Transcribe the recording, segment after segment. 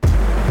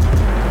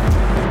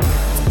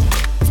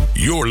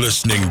You're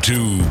listening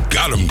to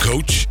Got 'em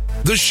Coach,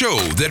 the show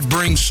that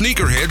brings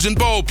sneakerheads and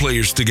ball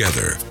players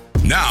together.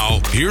 Now,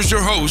 here's your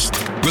host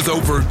with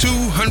over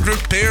 200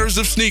 pairs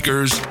of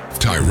sneakers,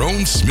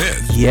 Tyrone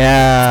Smith.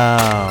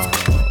 Yo.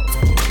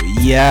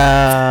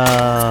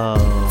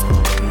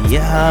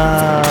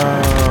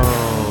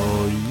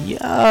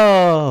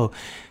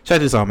 Check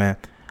this out, man.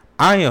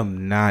 I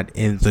am not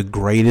in the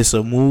greatest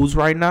of moods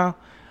right now.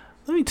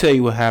 Let me tell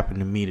you what happened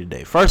to me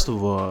today. First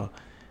of all,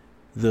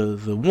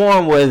 the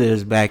warm weather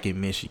is back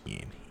in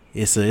Michigan.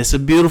 It's a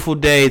beautiful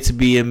day to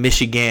be a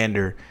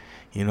Michigander.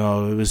 You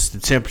know, the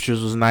temperatures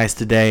was nice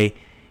today.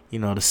 You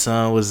know, the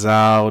sun was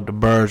out, the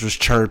birds was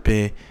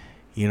chirping,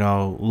 you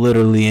know,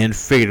 literally and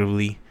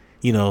figuratively.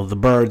 You know, the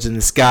birds in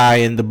the sky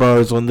and the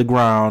birds on the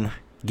ground.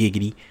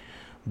 Giggity.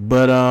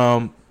 But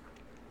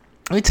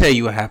let me tell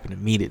you what happened to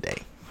me today.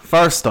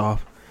 First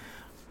off,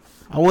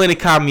 I went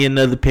and caught me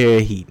another pair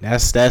of heat.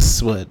 That's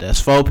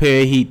 4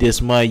 pair of heat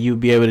this month. You'll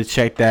be able to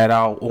check that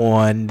out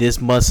on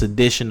this month's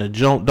edition of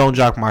Don't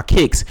Jock My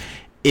Kicks.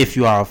 If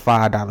you are a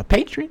 $5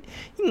 patron,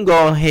 you can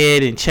go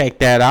ahead and check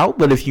that out.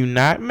 But if you're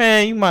not,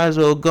 man, you might as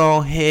well go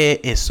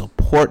ahead and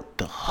support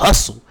the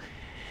hustle.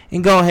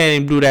 And go ahead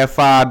and do that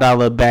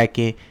 $5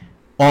 backing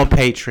on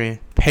Patreon.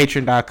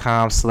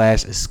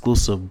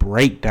 Patreon.com/exclusive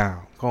breakdown.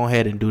 Go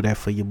ahead and do that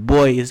for your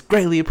boy. It's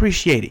greatly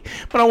appreciated.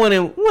 But I went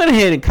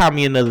ahead and caught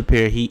me another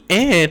pair of heat.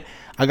 And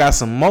I got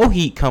some more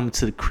heat coming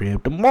to the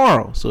crib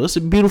tomorrow. So it's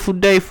a beautiful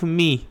day for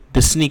me,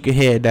 the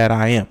sneakerhead that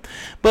I am.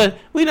 But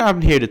we're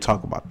not here to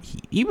talk about the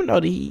heat. Even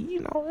though the heat, you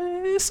know,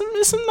 it's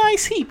some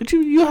nice heat. But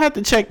you'll have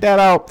to check that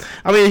out.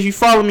 I mean, if you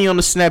follow me on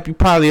the Snap, you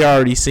probably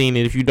already seen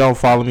it. If you don't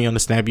follow me on the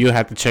Snap, you'll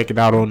have to check it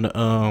out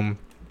on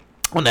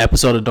the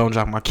episode of Don't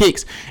Jock My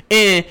Kicks.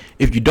 And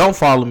if you don't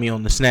follow me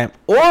on the Snap,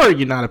 or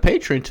you're not a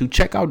patron to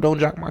check out Don't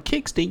Jock My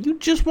Kicks, then you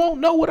just won't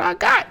know what I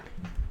got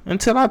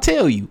until I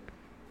tell you,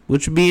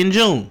 which will be in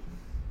June,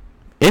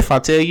 if I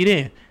tell you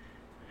then.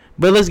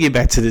 But let's get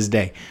back to this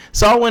day.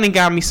 So I went and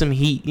got me some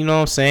heat, you know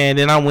what I'm saying?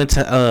 Then I went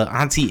to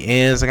Auntie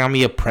Anne's. I got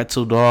me a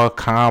pretzel dog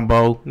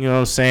combo, you know what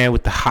I'm saying,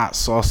 with the hot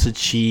sausage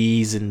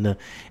cheese and the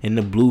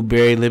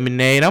blueberry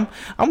lemonade. I'm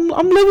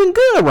living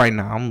good right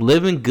now. I'm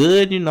living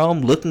good, you know.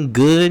 I'm looking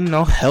good, you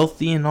know,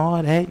 healthy and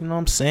all that, you know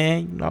what I'm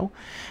saying? You know,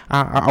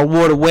 I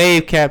wore the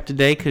wave cap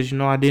today because, you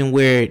know, I didn't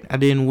wear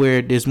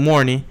it this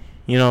morning.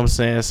 You know what I'm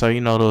saying? So, you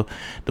know,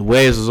 the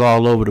waves was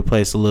all over the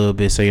place a little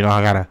bit. So, you know,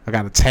 I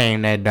gotta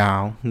tame that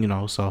down, you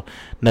know, so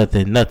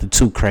nothing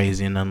too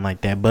crazy and nothing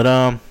like that. But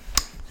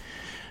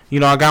you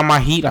know, I got my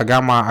heat, I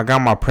got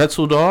my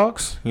pretzel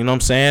dogs, you know what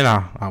I'm saying?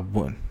 I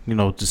you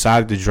know,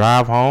 decided to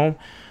drive home,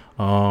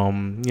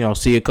 you know,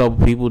 see a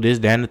couple people, this,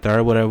 that, and the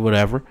third,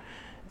 whatever.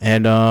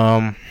 And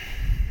no,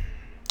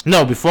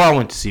 before I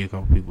went to see a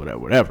couple people,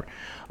 whatever.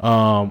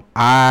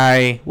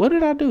 What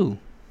did I do?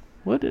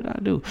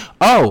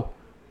 Oh,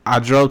 I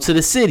drove to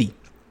the city,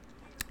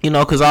 you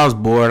know, because I was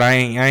bored. I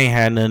ain't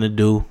had nothing to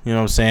do, you know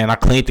what I'm saying? I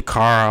cleaned the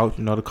car out,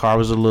 you know, the car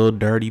was a little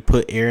dirty,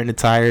 put air in the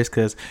tires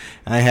because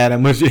I ain't had that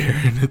much air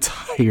in the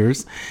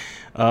tires.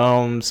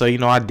 So, you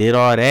know, I did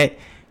all that.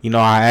 You know,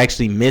 I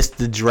actually missed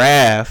the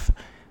draft.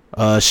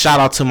 Shout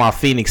out to my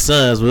Phoenix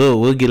Suns.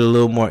 We'll get a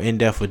little more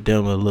in-depth with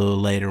them a little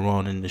later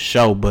on in the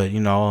show. But,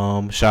 you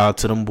know, shout out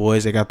to them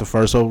boys. They got the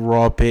first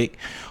overall pick.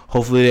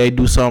 Hopefully they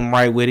do something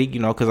right with it, you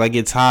know, because I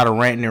get tired of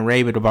ranting and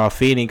raving about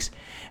Phoenix.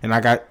 And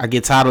I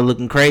get tired of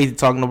looking crazy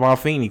talking about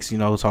Phoenix, you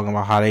know, talking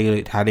about how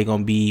they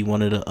gonna be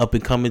one of the up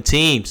and coming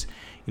teams.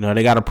 You know,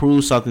 they gotta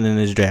prove something in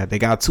this draft. They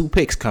got 2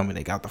 picks coming.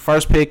 They got the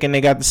first pick and they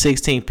got the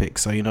 16th pick.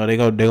 So, you know, they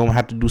gonna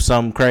have to do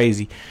something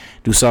crazy,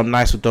 do something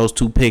nice with those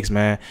 2 picks,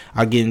 man.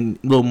 I'll get a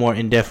little more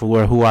in depth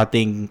with who I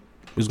think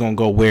is gonna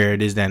go where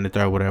it is, that, and the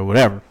third,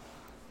 whatever.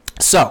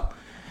 So,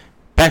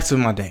 back to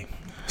my day.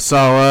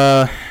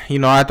 So, you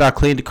know, after I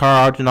cleaned the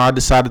car out, you know, I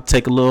decided to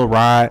take a little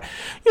ride.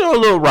 You know,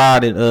 a little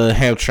ride in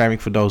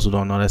Hamtramck. For those who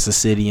don't know, that's a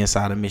city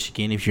inside of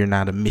Michigan. If you're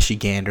not a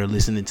Michigander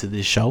listening to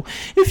this show,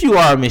 if you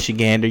are a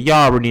Michigander,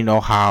 y'all already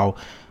know how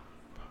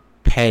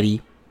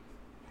petty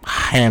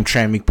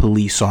Hamtramck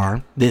police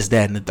are. This,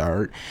 that, and the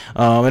third.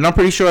 And I'm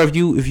pretty sure if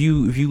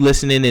you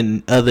listening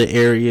in other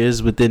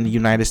areas within the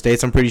United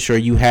States, I'm pretty sure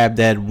you have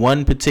that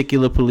one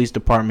particular police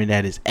department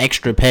that is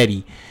extra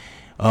petty.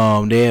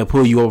 They'll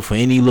pull you over for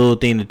any little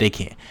thing that they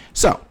can.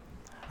 So,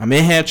 I'm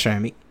in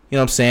Hamtramck. You know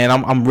what I'm saying?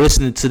 I'm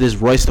listening to this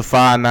Royce the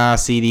 5'9"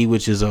 CD,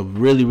 which is a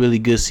really, really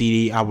good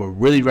CD. I would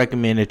really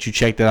recommend that you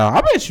check that out. I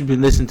bet you've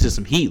been listening to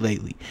some Heat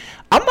lately.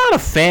 I'm not a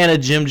fan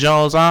of Jim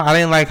Jones. I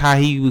didn't like how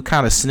he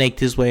kind of snaked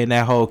his way in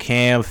that whole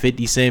Cam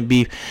 50 Cent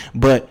beef.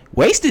 But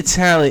Wasted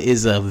Talent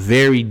is a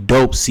very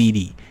dope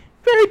CD.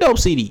 Very dope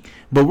CD.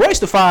 But Royce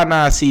the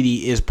 5'9"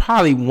 CD is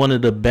probably one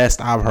of the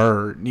best I've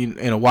heard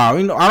in a while.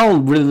 You know, I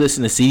don't really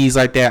listen to CDs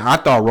like that. I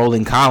thought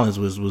Rolling Collins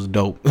was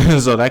dope.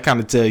 So that kind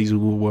of tells you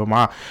where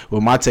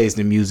my taste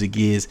in music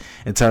is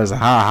in terms of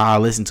how I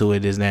listen to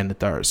it, is that, and the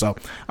third. So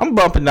I'm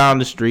bumping down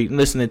the street and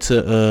listening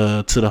to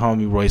the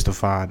homie Royce the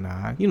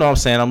 5'9". You know what I'm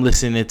saying? I'm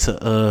listening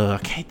to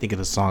I can't think of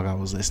the song I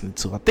was listening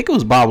to. I think it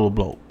was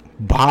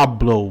Bob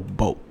Blow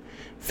Boat.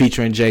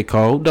 featuring J.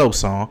 Cole. Dope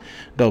song.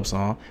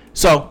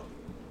 So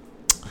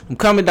I'm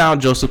coming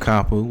down Joseph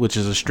Campu, which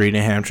is a street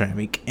in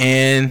Hamtramck,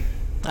 and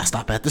I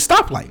stop at the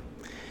stoplight.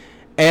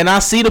 And I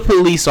see the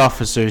police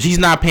officers. He's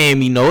not paying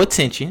me no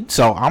attention.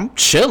 So I'm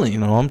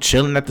chilling, I'm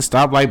chilling at the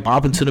stoplight,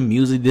 bopping to the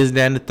music, this,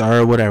 that, and the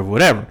third,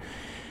 whatever.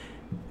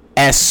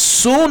 As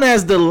soon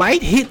as the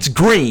light hits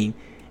green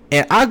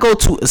and I go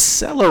to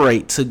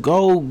accelerate to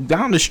go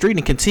down the street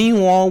and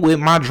continue on with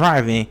my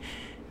driving,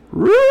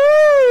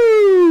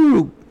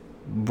 bruh,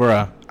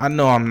 I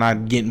know I'm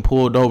not getting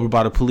pulled over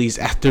by the police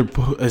after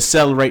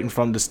accelerating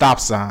from the stop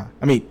sign.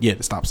 The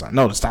stop sign.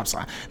 No, the stop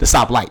sign. The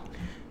stoplight.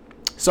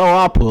 So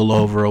I'll pull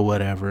over or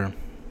whatever.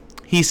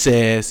 He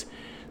says,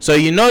 so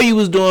you know you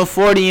was doing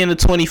 40 and a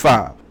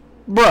 25.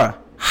 Bruh,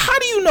 how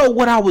do you know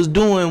what I was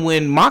doing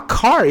when my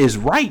car is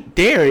right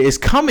there? It's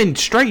coming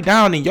straight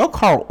down and your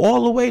car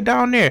all the way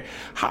down there.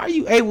 How are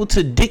you able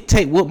to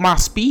dictate what my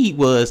speed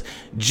was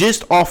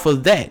just off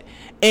of that?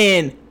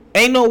 And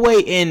ain't no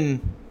way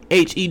in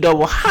HE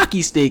double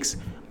hockey sticks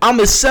I'm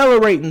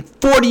accelerating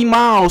 40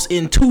 miles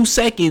in 2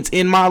 seconds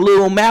in my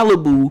little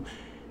Malibu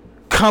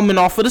coming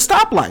off of the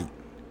stoplight.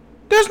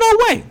 There's no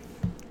way.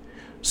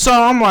 So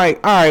I'm like,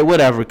 all right,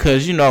 whatever,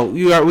 because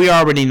we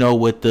already know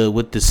what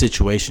the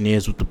situation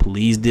is with the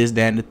police, this,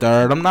 that, and the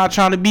third. I'm not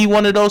trying to be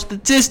one of those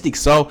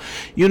statistics. So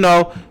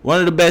one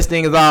of the best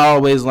things I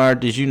always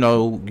learned is you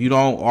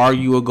don't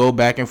argue or go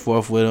back and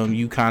forth with them.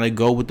 You kind of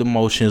go with the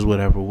motions,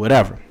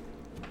 whatever.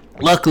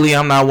 Luckily,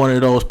 I'm not one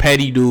of those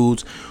petty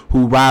dudes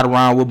who ride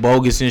around with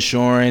bogus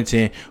insurance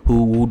and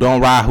who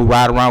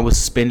ride around with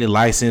suspended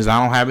license.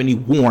 I don't have any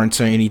warrants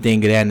or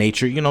anything of that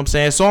nature. You know what I'm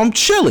saying? So I'm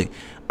chilling.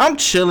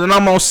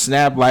 I'm on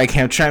Snap like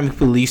Hamtramck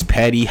police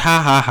petty.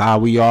 Ha ha ha.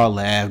 We all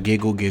laugh.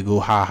 Giggle.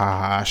 Ha ha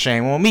ha.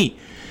 Shame on me.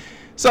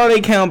 So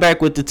they come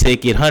back with the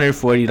ticket,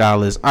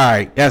 $140. All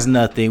right, that's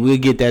nothing. We'll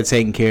get that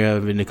taken care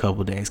of in a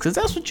couple days, cause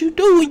that's what you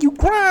do when you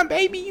grind,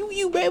 baby.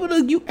 You able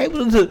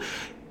to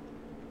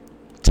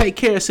take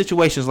care of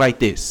situations like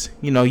this.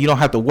 You don't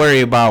have to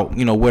worry about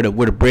where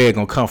the bread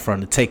gonna come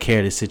from to take care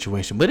of this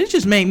situation. But it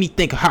just made me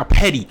think of how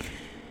petty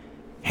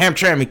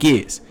Hamtramck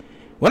is.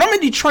 When I'm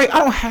in Detroit, I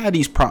don't have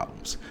these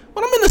problems.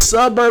 When I'm in the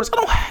suburbs, I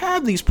don't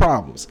have these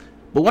problems.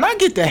 But when I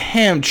get to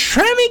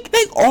Hamtramck,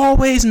 they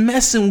always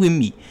messing with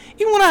me.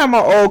 Even when I have my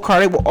old car,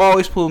 they will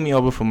always pull me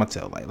over for my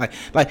tail light.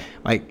 Like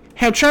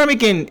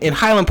Hamtramck in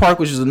Highland Park,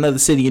 which is another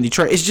city in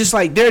Detroit, it's just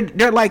like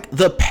they're like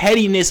the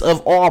pettiness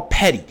of all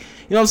petty.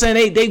 You know what I'm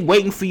saying? They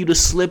waiting for you to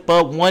slip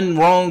up, one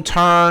wrong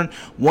turn,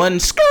 one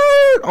skirt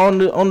on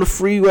the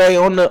freeway,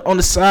 on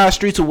the side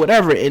streets or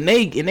whatever, and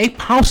they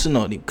pouncing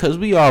on it, because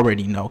we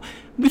already know.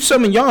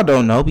 Some of y'all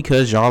don't know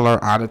because y'all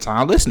are out of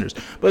town listeners.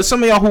 But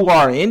some of y'all who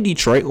are in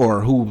Detroit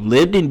or who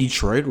lived in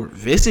Detroit or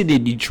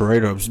visited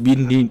Detroit or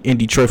been in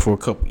Detroit for a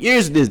couple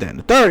years, this, that, and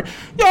the third,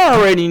 y'all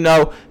already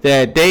know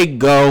that they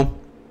go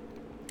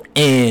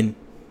and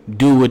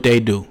do what they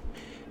do.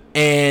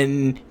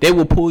 And they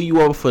will pull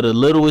you over for the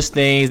littlest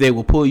things. They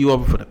will pull you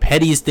over for the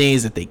pettiest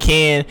things that they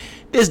can.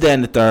 This, that,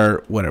 and the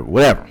third,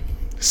 whatever.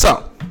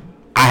 So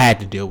I had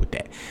to deal with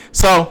that.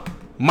 So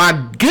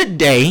my good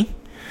day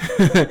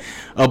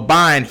of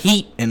buying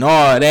heat and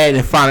all of that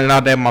and finding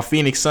out that my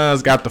Phoenix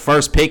Suns got the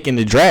first pick in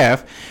the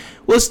draft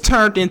was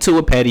turned into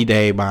a petty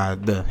day by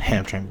the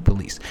Hamtramck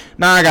police.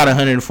 Now I got a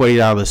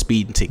 $140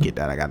 speeding ticket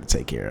that I got to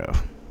take care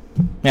of.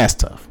 That's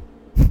tough.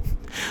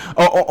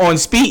 On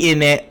speeding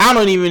that, I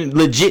don't even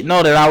legit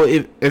know that I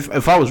would,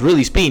 if I was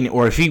really speeding,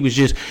 or if he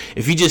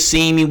just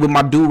seen me with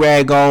my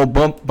do-rag on,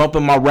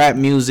 bumping my rap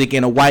music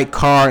in a white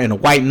car, in a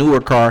white newer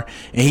car,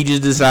 and he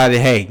just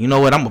decided, hey, you know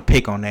what, I'm gonna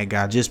pick on that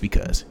guy just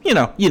because.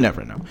 You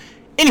never know.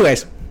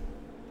 Anyways,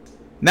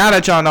 now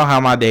that y'all know how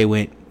my day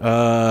went,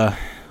 what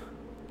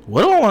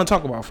do I want to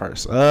talk about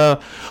first?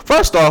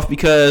 First off,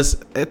 because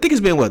I think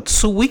it's been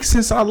 2 weeks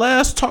since I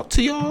last talked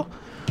to y'all.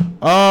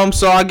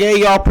 So I gave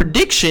y'all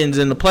predictions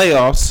in the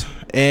playoffs,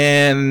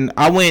 and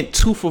I went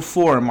 2 for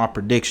 4 in my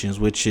predictions,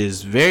 which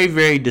is very,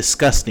 very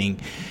disgusting.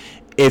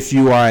 If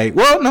you are,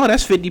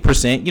 that's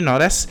 50%.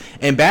 That's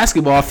in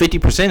basketball,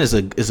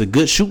 50% is a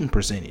good shooting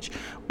percentage.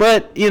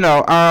 But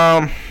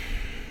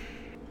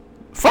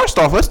first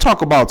off, let's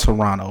talk about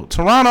Toronto.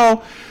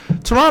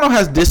 Toronto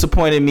has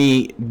disappointed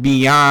me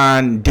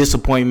beyond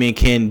disappointment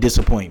can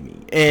disappoint me,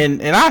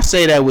 and I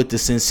say that with the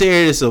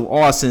sincerest of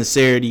all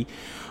sincerity.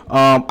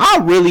 I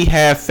really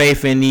have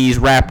faith in these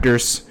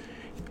Raptors.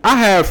 I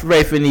have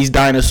faith in these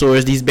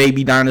dinosaurs, these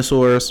baby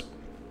dinosaurs.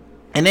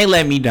 And they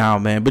let me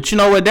down, man. But you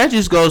know what? That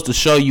just goes to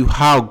show you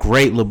how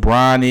great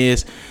LeBron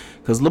is.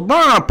 Because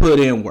LeBron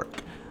put in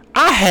work.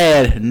 I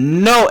had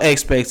no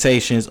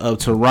expectations of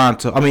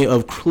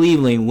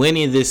Cleveland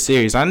winning this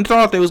series. I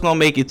thought they was gonna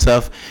make it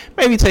tough,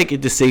 maybe take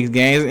it to 6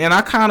 games, and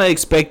I kind of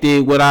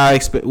expected what I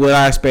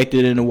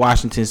expected in the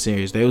Washington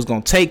series. They was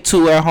gonna take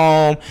 2 at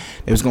home,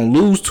 they was gonna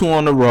lose 2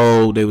 on the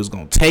road, they was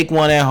gonna take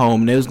 1 at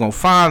home, and they was gonna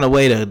find a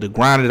way to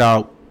grind it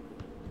out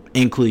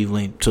in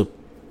Cleveland to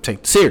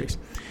take the series.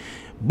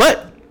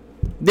 But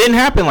didn't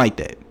happen like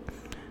that.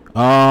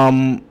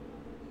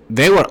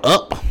 They were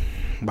up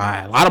by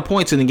a lot of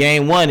points in the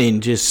game one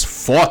and just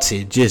fought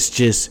it, just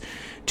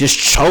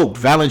choked.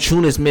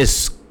 Valanciunas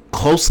missed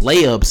close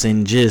layups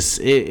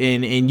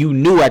and you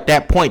knew at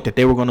that point that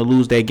they were going to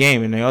lose that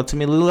game, and they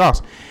ultimately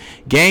lost.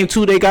 Game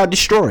 2, they got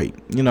destroyed.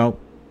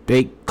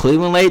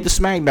 Cleveland laid the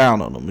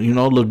smackdown on them.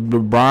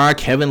 LeBron,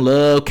 Kevin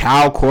Love,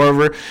 Kyle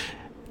Korver.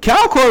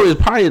 Kyle Korver is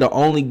probably the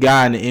only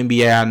guy in the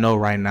NBA I know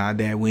right now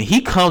that when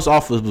he comes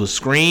off of a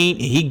screen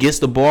and he gets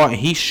the ball and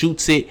he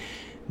shoots it,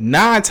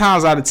 9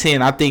 times out of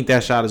 10, I think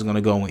that shot is going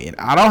to go in.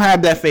 I don't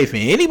have that faith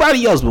in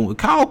anybody else, but when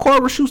Kyle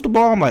Korver shoots the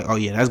ball, I'm like, oh,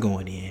 yeah, that's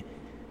going in.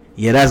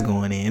 Yeah, that's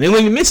going in. And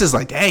when he misses,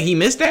 like, dang, he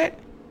missed that?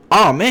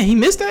 Oh, man, he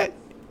missed that?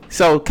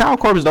 So Kyle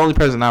Korver is the only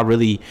person I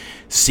really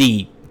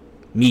see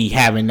me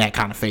having that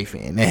kind of faith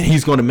in, and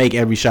he's going to make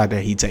every shot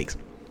that he takes.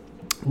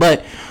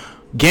 But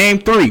game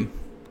 3,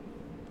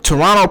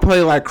 Toronto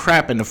played like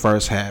crap in the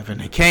first half, and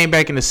they came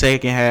back in the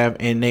second half,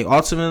 and they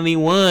ultimately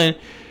won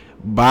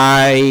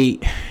by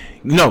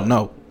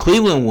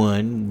Cleveland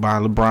won by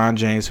LeBron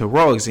James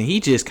heroics, and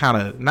he just kind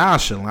of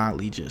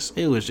nonchalantly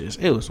it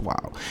was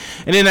wild.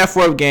 And then that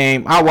fourth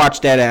game, I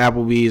watched that at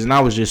Applebee's, and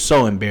I was just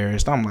so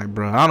embarrassed. I'm like,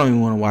 bro, I don't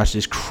even want to watch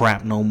this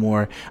crap no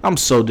more. I'm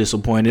so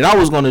disappointed. I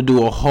was going to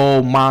do a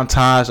whole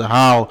montage of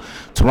how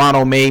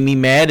Toronto made me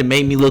mad and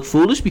made me look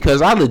foolish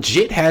because I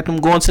legit had them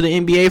going to the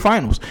NBA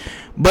Finals.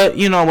 But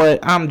you know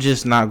what? I'm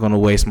just not going to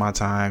waste my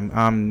time.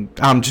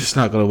 I'm just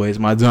not going to waste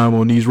my time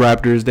on these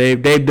Raptors.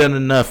 They've done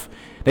enough.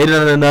 They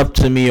done enough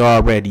to me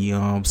already.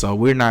 So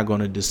we're not going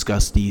to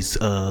discuss these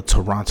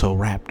Toronto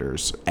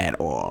Raptors at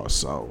all.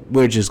 So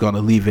we're just going to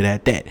leave it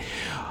at that.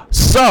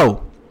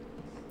 So,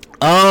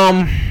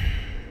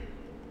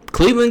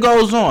 Cleveland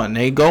goes on.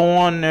 They go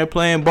on. They're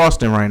playing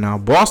Boston right now.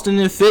 Boston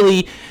and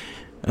Philly,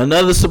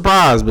 another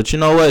surprise. But you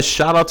know what?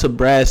 Shout out to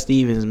Brad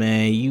Stevens,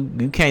 man.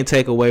 You can't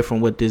take away from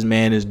what this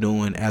man is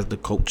doing as the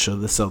coach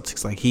of the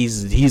Celtics. Like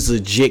he's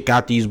legit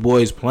got these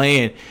boys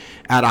playing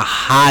at a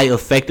high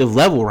effective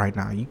level right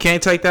now. You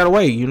can't take that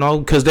away,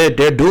 because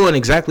they're doing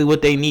exactly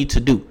what they need to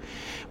do.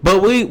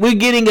 But we're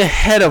getting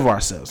ahead of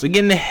ourselves. We're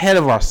getting ahead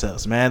of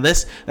ourselves, man.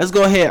 Let's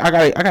go ahead.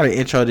 I gotta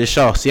intro this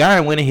show. See, I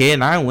went ahead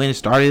and I went and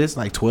started this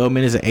like 12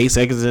 minutes and 8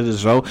 seconds into the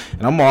show,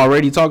 and I'm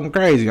already talking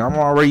crazy. I'm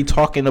already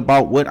talking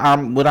about what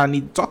I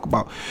need to talk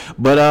about.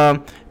 But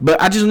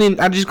I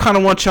just kind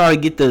of want y'all to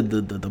get the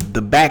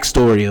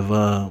backstory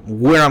of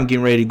where I'm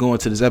getting ready to go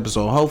into this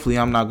episode. Hopefully,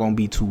 I'm not gonna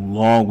be too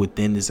long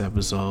within this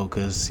episode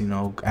because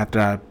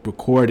after I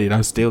record it, I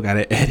still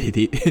gotta edit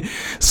it.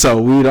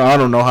 So I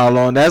don't know how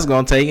long that's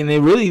gonna take, and it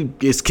really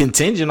is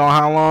contingent on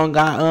how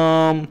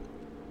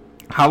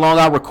long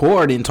I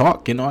record and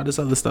talk and all this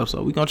other stuff.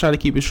 So we're gonna try to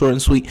keep it short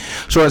and sweet,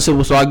 short and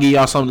simple, so I'll give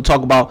y'all something to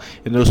talk about.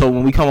 And so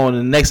when we come on to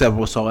the next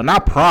episode, and I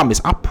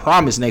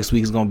promise next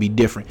week is gonna be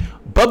different.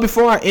 But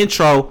before I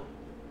intro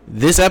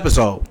this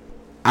episode,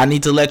 I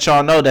need to let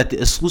y'all know that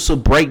the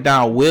exclusive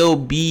breakdown will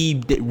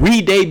be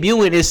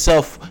re-debuting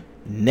itself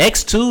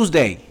next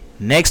Tuesday,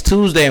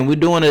 and we're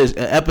doing an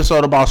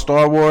episode about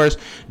Star Wars.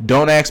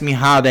 Don't ask me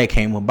how that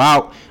came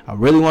about. I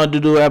really wanted to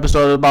do an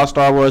episode about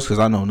Star Wars because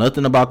I know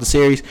nothing about the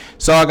series.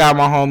 So I got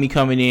my homie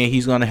coming in.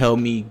 He's going to help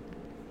me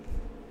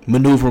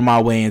maneuver my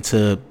way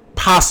into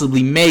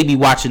possibly maybe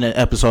watching an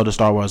episode of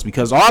Star Wars,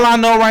 because all I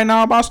know right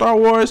now about Star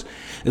Wars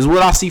is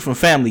what I see from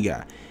Family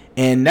Guy.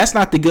 And that's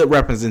not the good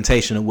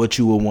representation of what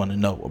you would want to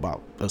know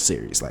about a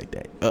series like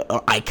that, an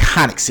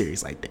iconic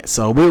series like that.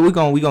 So we're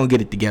gonna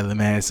get it together,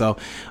 man. So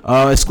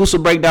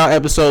exclusive breakdown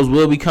episodes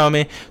will be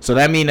coming. So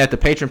that means that the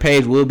Patreon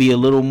page will be a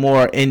little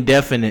more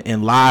indefinite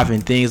and live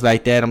and things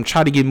like that. I'm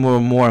trying to get more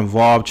and more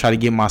involved, try to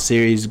get my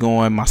series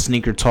going, my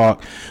sneaker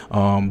talk,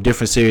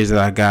 different series that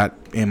I got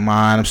in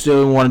mind. I'm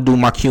still want to do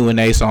my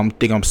Q&A, so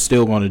I'm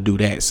still going to do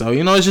that. So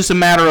it's just a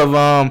matter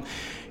of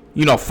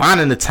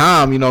finding the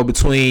time,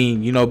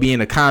 between,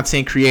 being a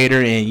content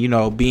creator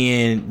and,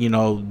 being,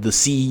 the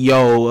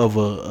CEO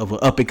of a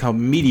up and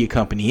coming media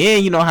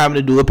company and, having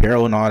to do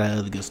apparel and all that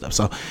other good stuff.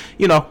 So,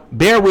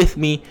 bear with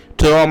me.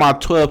 To all my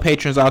 12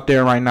 patrons out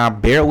there right now,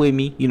 bear with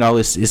me.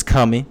 It's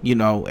coming.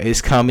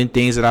 It's coming.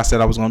 Things that I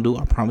said I was going to do.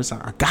 I promise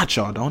I got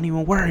y'all. Don't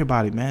even worry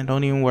about it, man.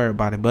 Don't even worry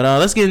about it. But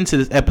let's get into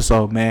this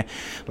episode, man.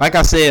 Like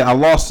I said, I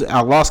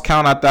lost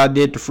count after I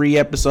did the free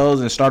episodes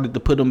and started to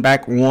put them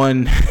back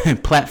on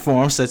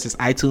platforms such as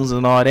iTunes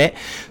and all that.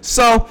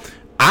 So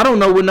I don't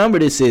know what number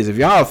this is. If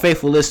y'all a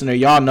faithful listener,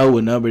 y'all know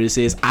what number this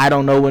is. I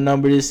don't know what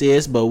number this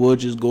is, but we'll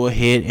just go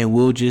ahead and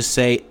we'll just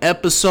say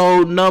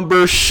episode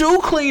number shoe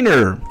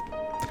cleaner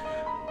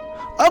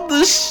of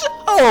the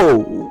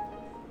show.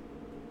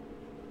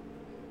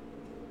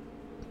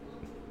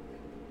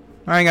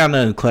 I ain't got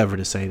nothing clever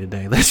to say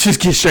today. Let's just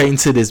get straight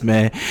into this,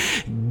 man.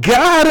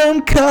 Got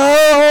him,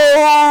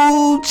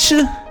 coach.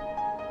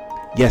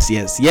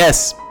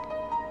 Yes.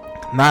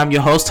 Now I'm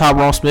your host,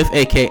 Tyrone Smith,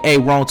 a.k.a.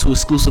 Wrong to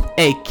Exclusive,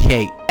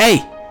 a.k.a.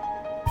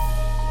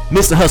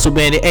 Mr. Hustle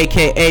Bandit,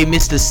 a.k.a.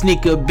 Mr.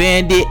 Sneaker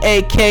Bandit,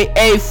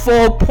 a.k.a.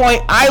 4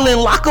 Point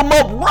Island, lock 'em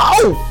up,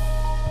 roll,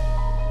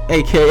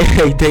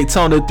 a.k.a.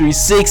 Daytona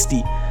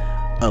 360,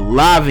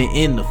 alive and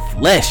in the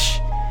flesh.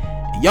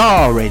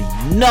 y'all already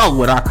know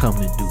what I come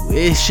to do.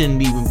 It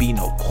shouldn't even be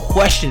no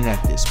question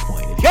at this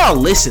point. If y'all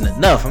listen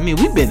enough, I mean,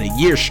 we've been a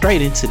year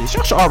straight into this.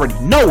 Y'all should already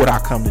know what I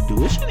come to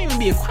do. It shouldn't even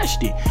be a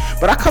question.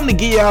 But I come to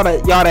give y'all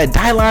that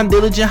Dylan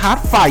Diligent hot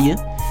fire.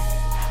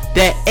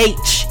 That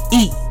HEAT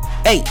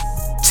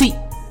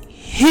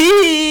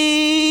heat.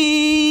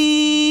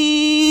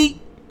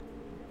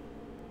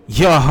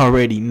 Y'all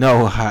already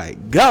know how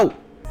it go.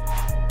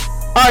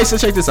 Alright, so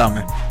check this out,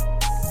 man.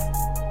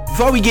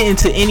 Before we get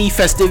into any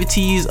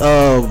festivities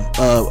of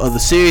the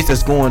series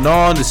that's going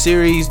on,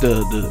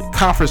 the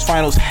conference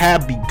finals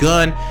have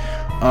begun.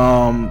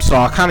 So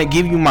I'll kind of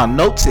give you my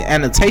notes and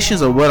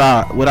annotations of what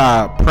I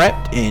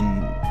prepped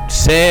and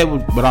said,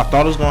 what I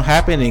thought was gonna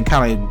happen, and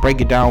kind of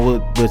break it down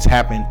what's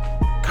happened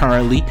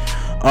currently.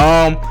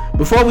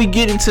 Before we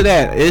get into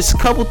that, it's a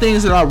couple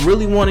things that I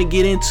really want to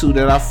get into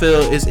that I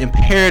feel is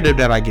imperative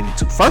that I get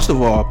into. First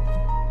of all,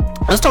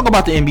 let's talk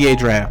about the NBA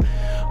draft.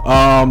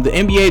 The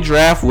NBA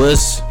draft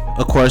was,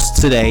 of course,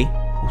 today,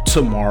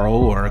 tomorrow,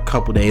 or a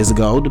couple days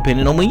ago,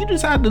 depending on when you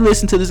decide to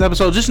listen to this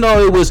episode. Just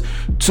know it was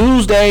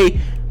Tuesday,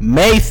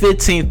 May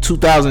 15th,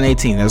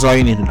 2018. That's all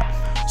you need to know.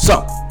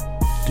 So,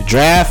 the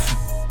draft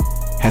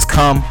has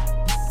come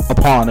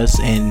upon us,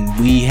 and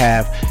we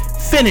have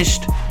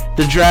finished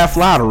the draft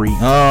lottery.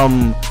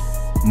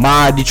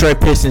 My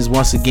Detroit Pistons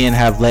once again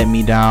have let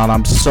me down.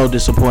 I'm so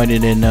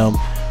disappointed in them.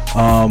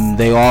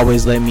 They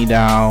always let me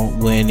down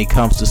when it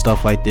comes to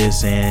stuff like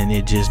this, and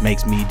it just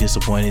makes me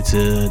disappointed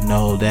to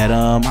know that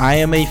I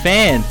am a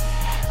fan.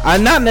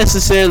 I'm not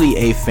necessarily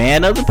a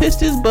fan of the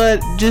Pistons,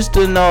 but just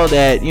to know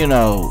that, you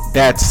know,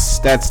 that's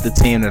the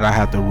team that I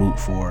have to root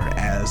for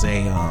as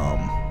a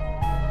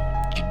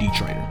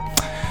Detroiter.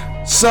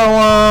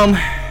 So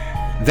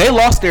they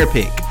lost their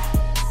pick.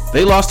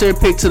 They lost their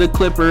pick to the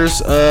Clippers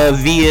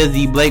via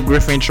the Blake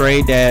Griffin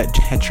trade that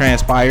had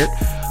transpired.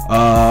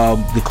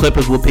 The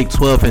Clippers will pick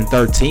 12th and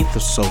 13th.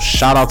 So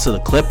shout out to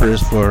the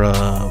Clippers for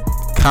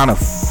kind of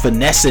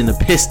finessing the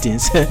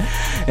Pistons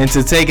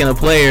into taking a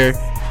player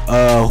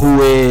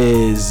who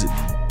is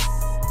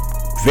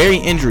very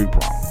injury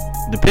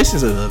prone. The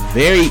Pistons are a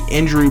very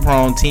injury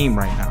prone team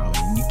right now,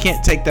 and you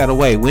can't take that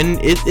away. When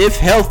if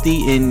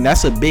healthy, and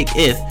that's a big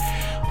if.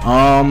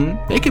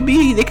 They could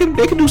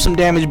do some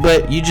damage,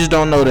 but you just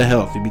don't know the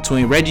health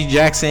between Reggie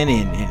Jackson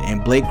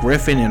and Blake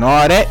Griffin and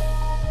all that.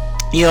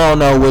 You don't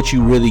know what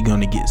you really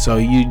gonna get, so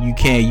you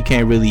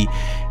can't really,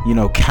 you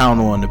know, count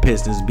on the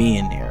Pistons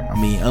being there. I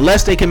mean,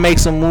 unless they can make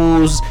some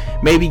moves,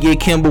 maybe get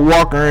Kemba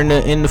Walker in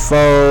the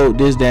fold,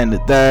 this, that, and the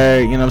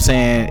third. You know what I'm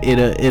saying?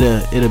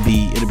 It'll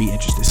be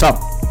interesting. So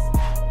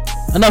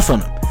enough on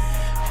them.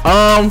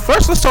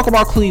 First, let's talk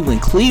about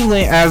Cleveland.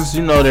 Cleveland, as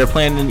you know, they're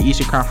playing in the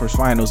Eastern Conference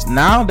Finals.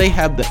 Now they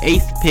have the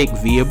 8th pick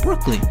via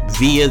Brooklyn,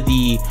 via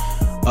the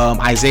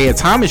Isaiah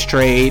Thomas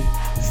trade,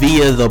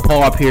 via the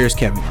Paul Pierce,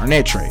 Kevin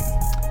Garnett trade.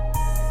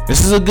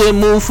 This is a good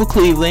move for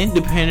Cleveland,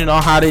 depending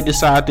on how they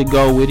decide to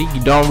go with it.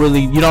 You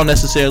don't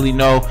necessarily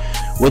know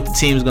what the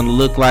team is going to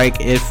look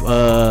like if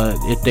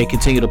they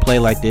continue to play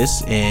like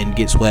this and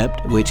get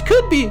swept, which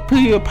could be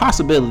a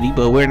possibility,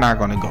 but we're not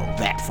going to go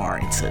that far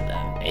into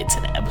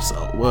the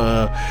episode.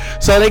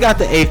 So they got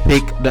the 8th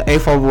pick, the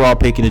 8th overall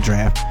pick in the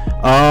draft.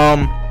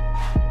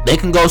 They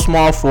can go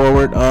small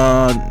forward.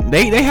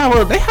 They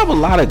have a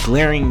lot of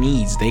glaring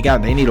needs. They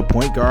need a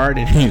point guard.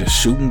 They need a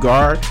shooting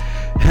guard.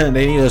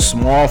 They need a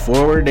small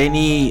forward. They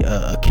need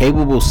a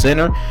capable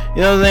center.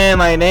 You know what I'm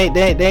saying?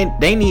 Like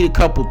they need a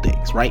couple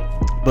things, right?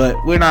 But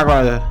we're not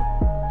gonna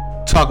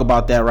talk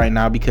about that right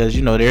now because,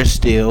 you know, they're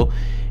still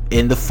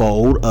in the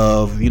fold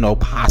of, you know,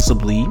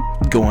 possibly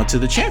going to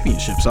the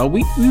championship. So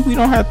we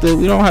don't have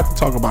to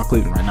talk about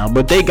Cleveland right now.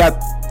 But they got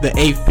the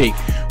 8th pick,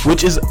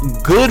 which is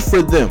good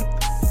for them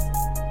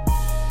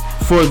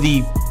for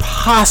the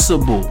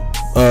possible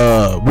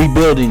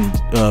rebuilding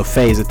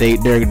phase that they're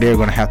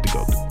going to have to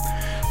go through.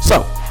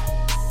 So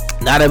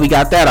now that we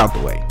got that out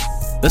the way,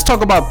 let's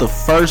talk about the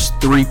first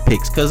 3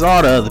 picks, because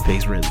all the other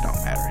picks really don't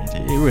matter.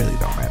 It really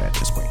don't matter at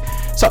this point.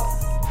 So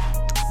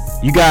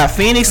you got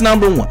Phoenix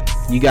number 1,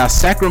 you got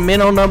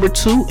Sacramento number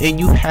 2, and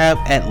you have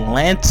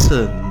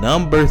Atlanta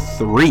number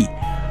 3.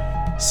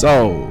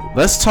 So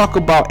let's talk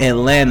about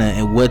Atlanta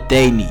and what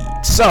they need.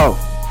 So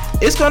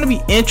it's going to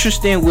be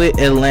interesting with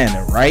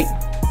Atlanta, right?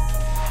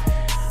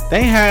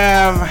 They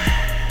have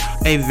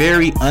a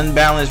very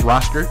unbalanced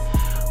roster.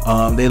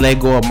 They let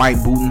go of Mike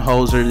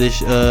Budenholzer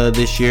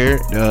this year.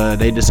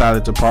 They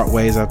decided to part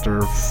ways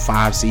after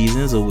 5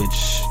 seasons, of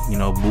which, you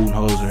know,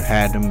 Budenholzer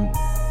had them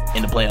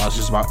in the playoffs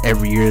just about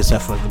every year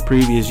except for the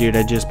previous year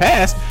that just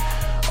passed,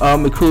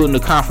 including the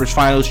conference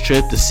finals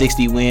trip, the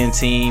 60-win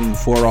team,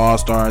 4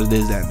 All-Stars,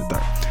 this, that, and the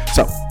third.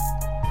 So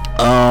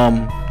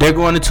they're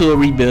going into a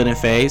rebuilding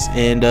phase,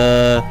 and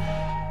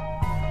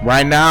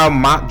right now,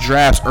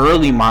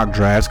 early mock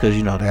drafts, because,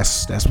 you know,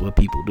 that's what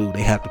people do.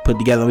 They have to put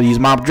together these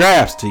mock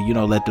drafts to, you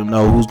know, let them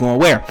know who's going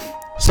where.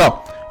 So,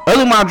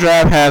 early mock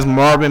draft has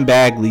Marvin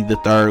Bagley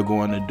III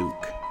going to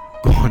Duke.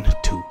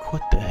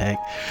 What the heck?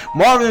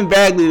 Marvin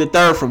Bagley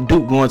III from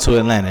Duke going to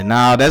Atlanta.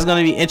 Now, that's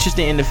going to be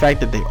interesting in the fact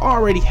that they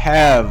already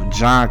have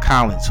John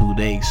Collins, who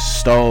they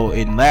stole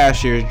in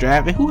last year's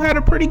draft and who had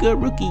a pretty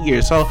good rookie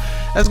year. So,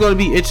 that's going to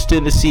be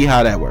interesting to see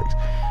how that works.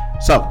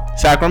 So,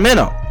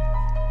 Sacramento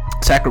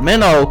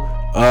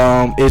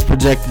is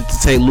projected to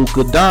take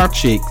Luka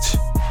Doncic,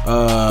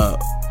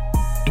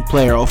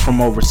 player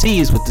from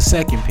overseas, with the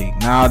second pick.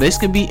 Now, this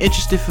could be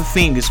interesting for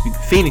Phoenix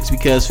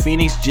because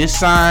Phoenix just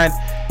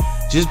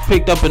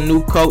picked up a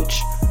new coach.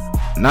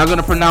 I'm not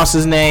gonna pronounce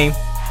his name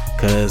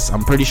because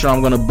I'm pretty sure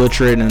I'm gonna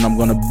butcher it, and I'm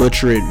gonna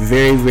butcher it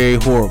very, very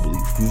horribly,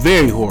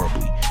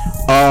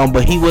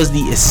 but he was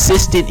the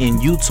assistant in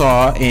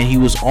Utah, and he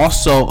was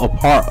also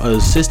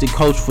assistant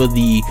coach for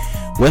the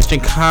Western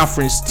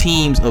Conference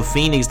teams of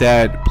Phoenix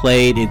that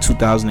played in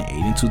 2008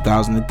 and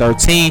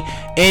 2013,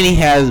 and he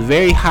has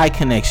very high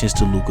connections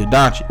to Luka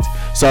Doncic.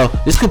 So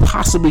this could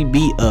possibly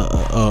be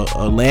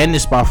a landing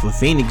spot for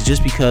Phoenix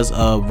just because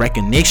of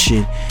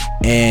recognition,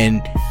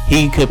 and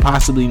he could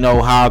possibly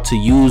know how to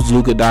use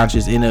Luka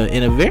Doncic in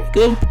a very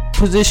good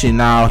position.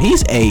 Now,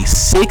 he's a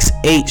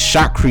 6'8"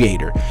 shot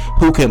creator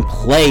who can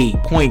play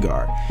point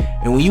guard,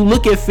 and when you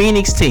look at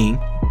Phoenix team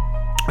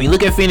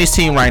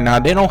right now,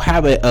 they don't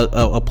have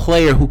a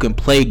player who can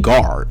play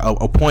guard,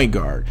 a point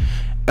guard.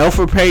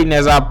 Elfrid Payton,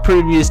 as I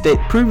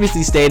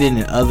previously stated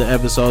in other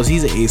episodes,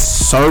 he's a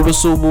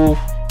serviceable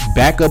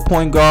backup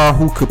point guard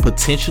who could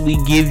potentially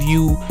give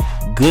you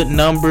good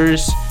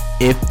numbers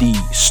if the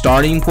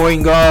starting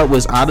point guard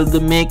was out of the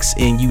mix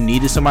and you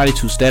needed somebody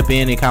to step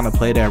in and kind of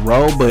play that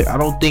role. But I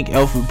don't think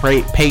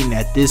Elfrid Payton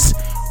at this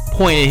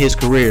point in his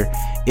career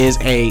is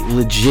a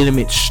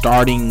legitimate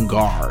starting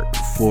guard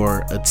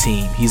for a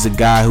team. He's a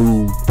guy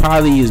who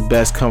probably is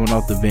best coming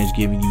off the bench,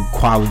 giving you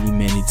quality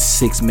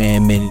minutes,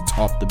 6-man minutes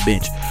off the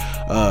bench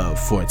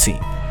for a team.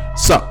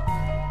 So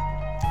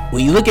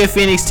when you look at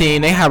Phoenix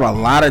team, they have a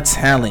lot of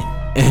talent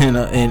in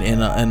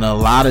a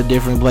lot of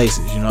different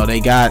places. You know, they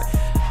got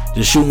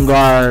the shooting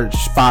guard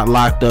spot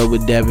locked up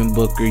with Devin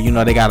Booker. You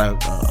know, they got a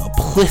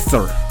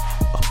plethora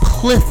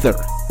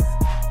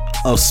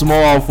of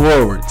small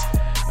forwards.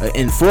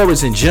 And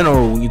forwards in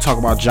general, when you talk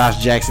about Josh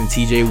Jackson,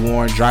 TJ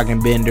Warren,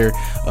 Dragan Bender,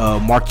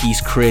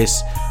 Marquise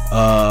Chris,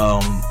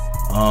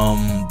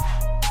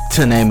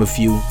 to name a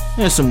few.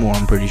 There's some more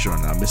I'm pretty sure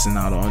I'm not missing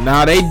out on.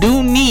 Now, they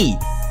do need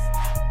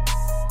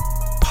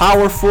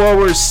power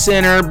forward,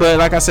 center, but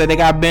like I said, they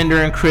got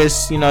Bender and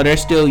Chris. You know, they're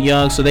still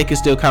young, so they can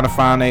still kind of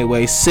find their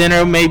way.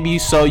 Center, maybe,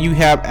 so you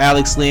have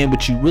Alex Len,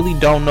 but you really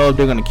don't know if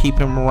they're going to keep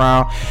him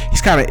around.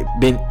 He's kind of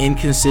been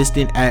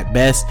inconsistent at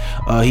best.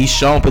 He's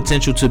shown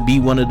potential to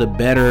be one of the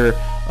better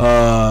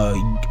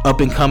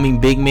up-and-coming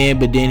big men,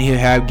 but then he'll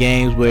have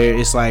games where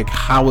it's like,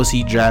 how was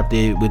he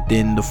drafted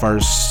within the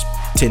first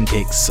 10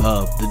 picks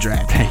of the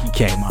draft that he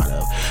came out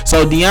of?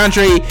 So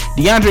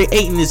DeAndre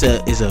Ayton is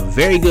a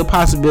very good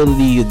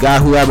possibility, a guy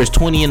who averaged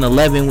 20 and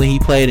 11 when he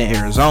played in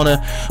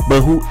Arizona,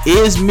 but who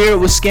is mirrored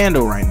with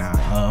scandal right now.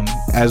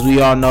 As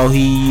we all know,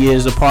 he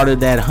is a part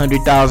of that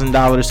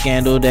 $100,000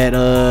 scandal that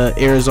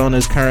Arizona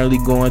is currently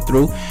going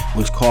through,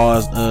 which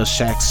caused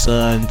Shaq's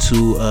son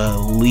to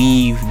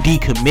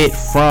decommit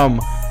from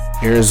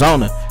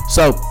Arizona.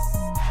 So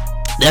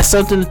that's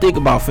something to think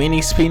about.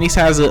 Phoenix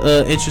has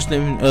an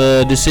interesting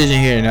decision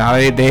here. Now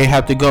they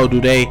have to go. Do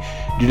they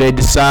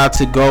decide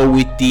to go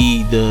with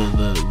the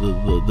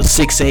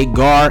 6'8"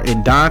 guard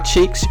and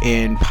Doncic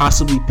and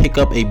possibly pick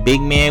up a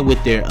big man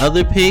with their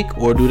other pick,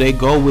 or do they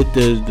go with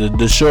the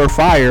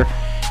surefire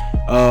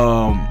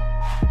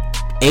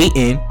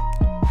Ayton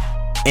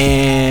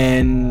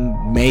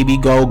and maybe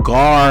go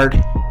guard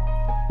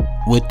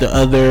with the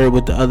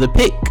other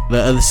pick,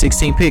 the other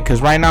 16 pick?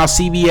 Because right now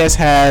CBS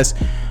has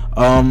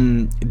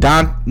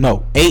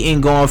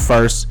Ayton going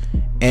first,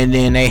 and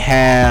then they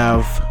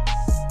have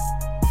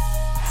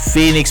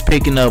Phoenix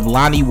picking up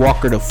Lonnie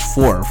Walker the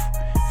 4th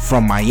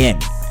from Miami.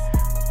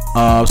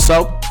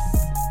 So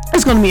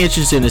it's going to be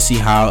interesting to see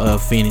how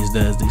Phoenix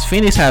does this.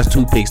 Phoenix has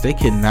 2 picks. They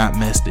cannot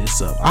mess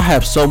this up. I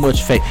have so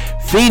much faith.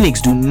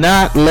 Phoenix, do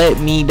not let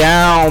me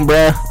down,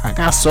 bruh. I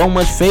got so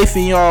much faith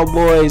in y'all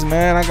boys,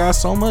 man. I got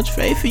so much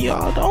faith in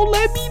y'all. Don't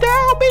let me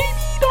down, baby.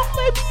 Don't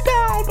let me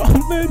down.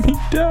 Don't let me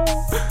down.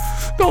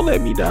 Don't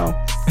let me down.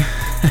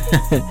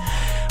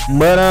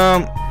 But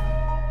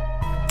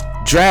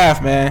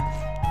draft, man,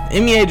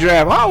 NBA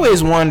draft, I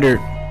always wondered,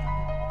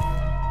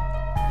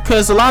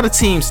 because a lot of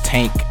teams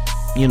tank,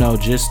 you know,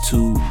 just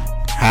to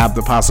have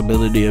the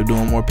possibility of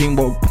doing more ping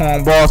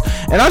pong balls,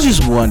 and I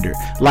just wonder,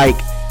 like,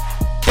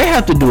 they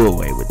have to do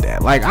away with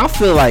that. Like, I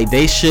feel like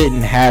they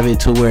shouldn't have it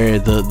to where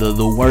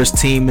the worst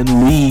team in the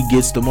league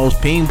gets the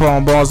most ping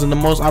pong balls and the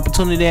most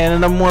opportunity and the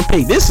number 1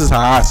 pick. This is how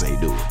I say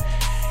do it.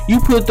 You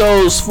put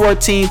those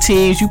 14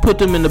 teams, you put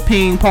them in the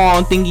ping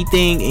pong thingy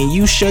thing, and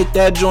you shake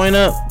that joint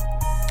up,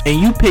 and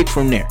you pick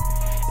from there.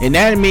 And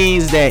that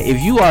means that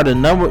if you are the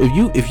number,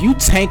 if you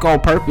tank on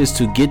purpose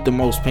to get the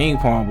most ping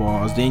pong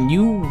balls, then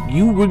you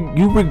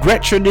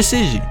regret your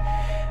decision.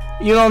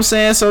 You know what I'm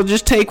saying? So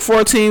just take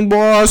 14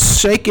 balls,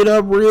 shake it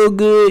up real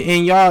good,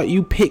 and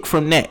you pick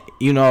from that.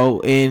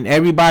 and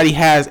everybody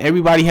has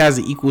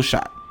an equal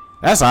shot.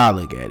 That's how I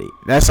look at it.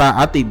 That's how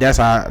I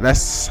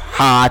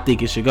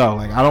think it should go.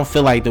 Like, I don't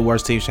feel like the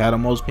worst team should have the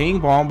most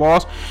ping pong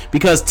balls,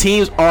 because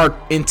teams are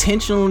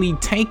intentionally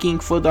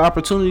tanking for the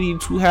opportunity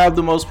to have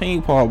the most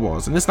ping pong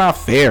balls, and it's not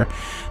fair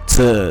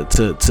to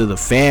the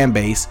fan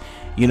base.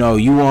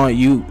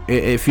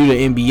 If you're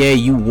the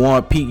NBA, you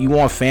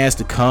want fans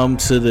to come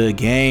to the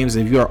games.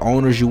 If you're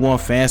owners, you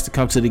want fans to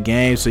come to the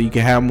games so you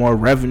can have more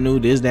revenue,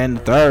 this, that, and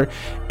the third.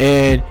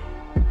 And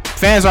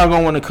fans aren't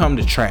gonna want to come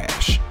to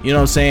trash. You know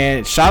what I'm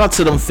saying? Shout out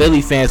to them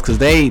Philly fans, because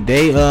they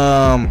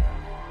went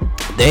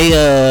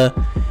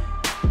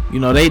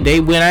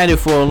at it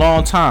for a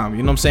long time.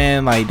 You know what I'm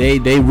saying? Like, they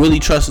really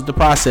trusted the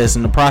process,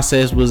 and the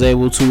process was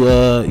able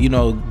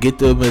to get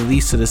them at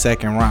least to the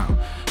second round.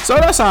 So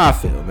that's how I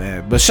feel,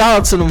 man. But shout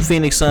out to them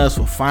Phoenix Suns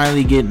for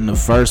finally getting the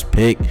first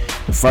pick,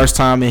 the first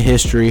time in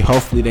history.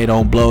 Hopefully they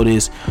don't blow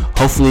this.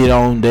 Hopefully they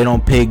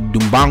don't pick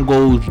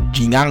Dumbango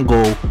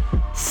Jingango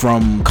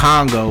from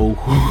Congo,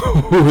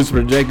 who was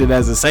projected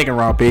as a second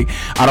round pick.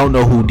 I don't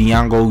know who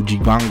Diango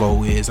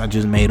Jibango is. I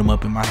just made him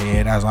up in my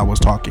head as I was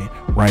talking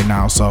right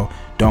now, so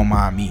don't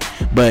mind me.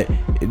 But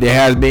there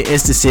has been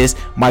instances,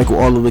 Michael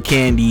Oliver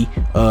Candy,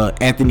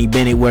 Anthony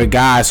Bennett, where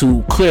guys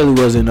who clearly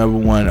wasn't number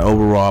one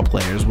overall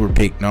players were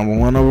picked number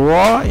one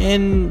overall,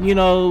 and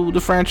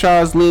the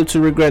franchise lived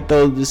to regret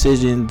those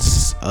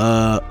decisions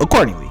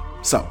accordingly.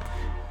 So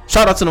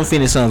shout out to them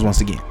Phoenix Suns once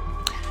again.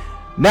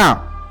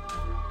 Now,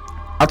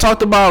 I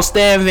talked about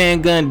Stan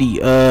Van Gundy.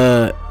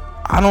 I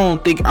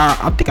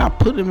think I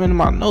put him in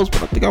my notes,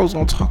 but I think I was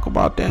gonna talk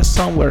about that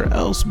somewhere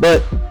else.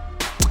 But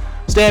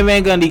Stan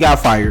Van Gundy got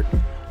fired.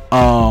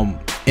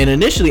 And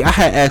initially I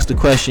had asked the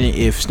question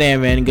if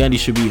Stan Van Gundy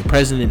should be a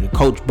president and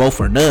coach, both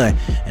or none.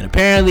 And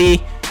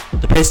apparently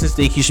the Pistons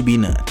think he should be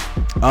none.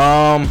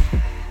 I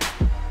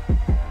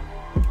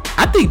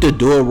think the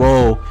dual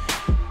role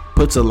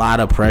puts a lot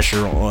of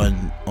pressure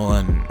on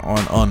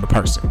the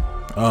person.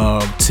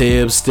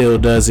 Tibbs still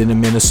does it in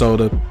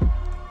Minnesota.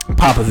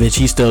 Popovich,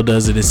 he still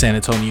does it in San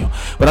Antonio.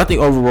 But I think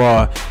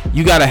overall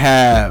you gotta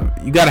have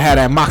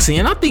that moxie,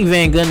 and I think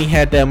Van Gundy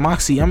had that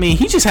moxie. I mean,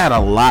 he just had a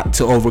lot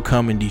to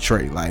overcome in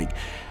Detroit. Like,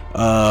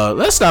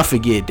 let's not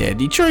forget that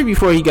Detroit,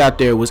 before he got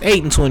there, was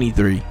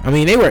 8-23. I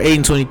mean, they were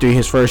 8-23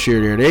 his first year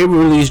there. They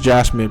released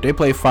Josh Smith. They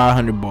played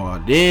 500 ball.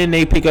 Then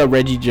they pick up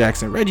Reggie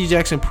Jackson. Reggie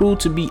Jackson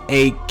proved to be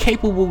a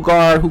capable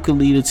guard who could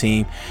lead a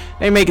team.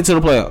 They make it to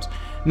the playoffs.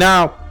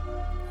 Now,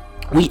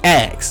 we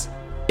ask,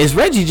 is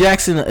Reggie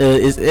Jackson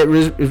is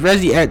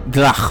Reggie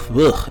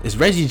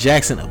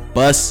Jackson a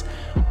bust,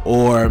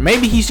 or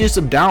maybe he's just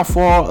a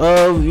downfall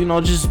of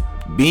just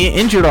being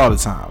injured all the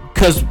time?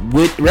 Because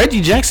with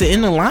Reggie Jackson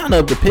in the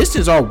lineup, the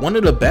Pistons are one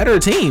of the better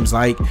teams.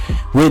 Like,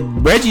 with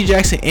Reggie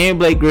Jackson and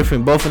Blake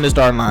Griffin both in the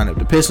starting lineup,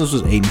 the Pistons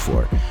was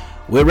 8-4.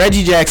 With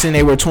Reggie Jackson,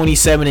 they were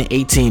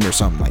 27-18 or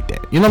something like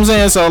that. You know what I'm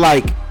saying? So,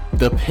 like,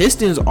 the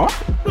Pistons are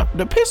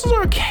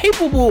a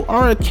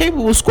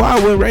capable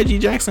squad when Reggie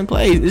Jackson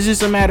plays. It's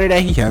just a matter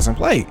that he hasn't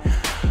played.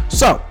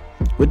 So,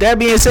 with that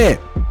being said,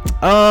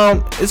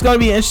 it's going to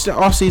be an interesting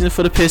offseason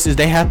for the Pistons.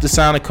 They have to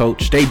sign a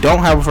coach. They don't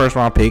have a first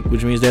round pick,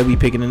 which means they'll be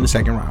picking in the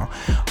second round.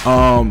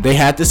 They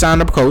had to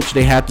sign a coach.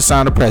 They have to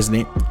sign a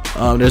president.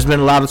 There's been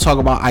a lot of talk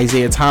about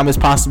Isaiah Thomas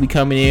possibly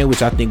coming in,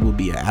 which I think will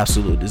be an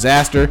absolute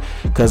disaster,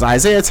 because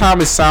Isaiah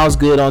Thomas sounds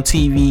good on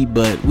TV,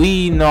 but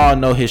we all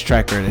know his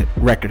track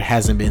record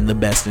hasn't been the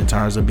best in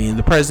terms of being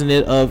the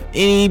president of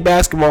any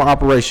basketball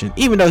operation,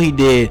 even though he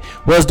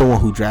was the one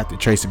who drafted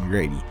Tracy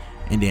McGrady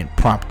and then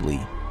promptly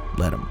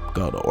let him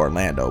go to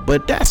Orlando.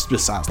 But that's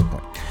besides the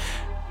point.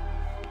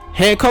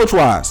 Head coach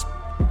wise,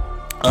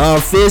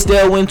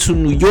 Fizdale went to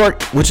New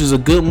York, which is a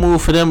good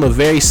move for them, a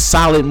very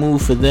solid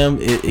move for them.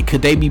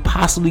 Could they be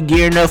possibly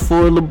gearing up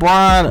for a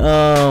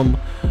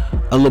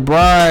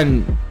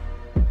LeBron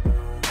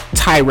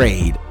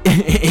tirade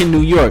in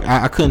New York?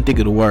 I couldn't think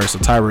of the word, so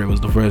tirade was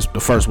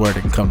the first word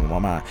that can come to my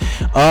mind.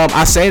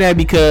 I say that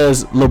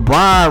because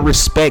LeBron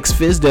respects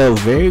Fizdale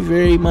very,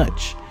 very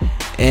much.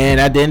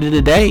 And at the end of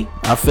the day,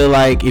 I feel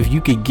like if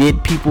you could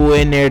get people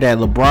in there that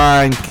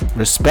LeBron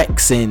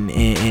respects and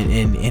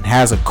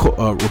has a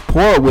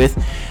rapport with,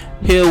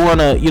 he'll want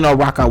to,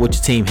 rock out with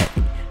your team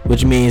heavy,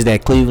 which means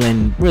that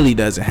Cleveland really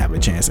doesn't have a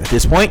chance at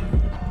this point.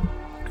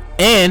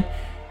 And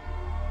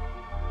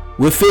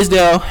with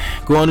Fizdale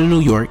going to New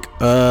York,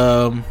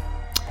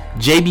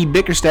 JB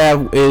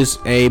Bickerstaff is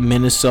a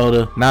Memphis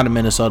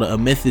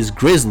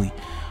Grizzly.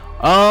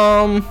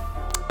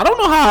 I don't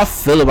know how I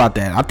feel about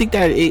that. I think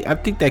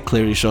that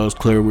clearly shows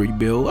where you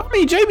build. I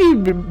mean,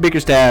 JB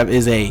Bickerstaff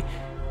is a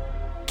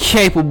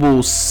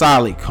capable,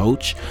 solid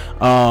coach.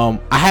 I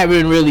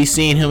haven't really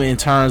seen him in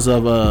terms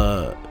of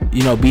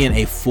being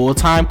a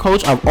full-time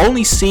coach. I've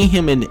only seen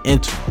him in the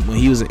interim, when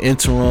he was an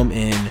interim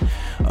in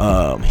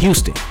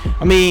Houston.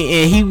 I mean,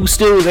 and he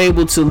still was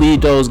able to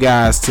lead those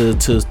guys to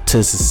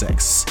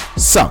success.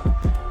 So,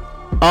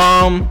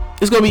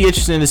 it's gonna be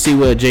interesting to see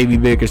what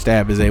JB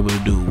Bickerstaff is able to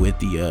do with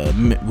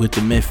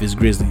the Memphis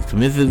Grizzlies.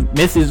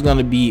 Memphis is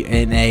gonna be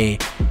in a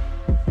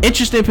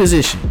interesting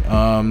position.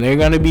 They're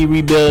gonna be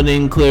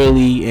rebuilding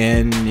clearly,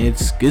 and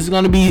it's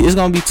gonna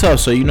be tough.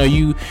 So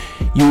you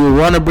will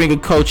want to bring a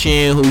coach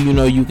in who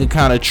you can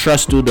kind of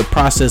trust through the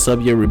process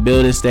of your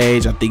rebuilding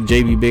stage. I think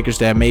JB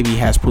Bickerstaff maybe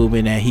has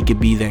proven that he could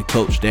be that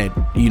coach that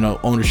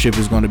ownership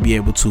is going to be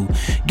able to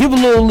give a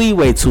little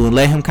leeway to and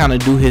let him kind of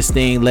do his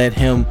thing. Let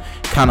him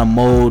kind of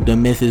mold the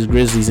Memphis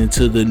Grizzlies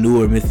into the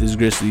newer Memphis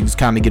Grizzlies.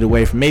 Kind of get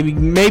away from maybe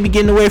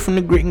getting away from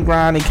the grit and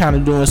grind and kind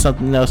of doing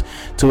something else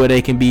to where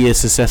they can be a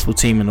successful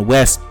team in the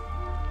West.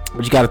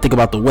 But you got to think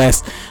about the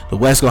West. The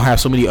West gonna have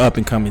so many up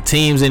and coming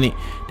teams in it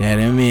that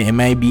it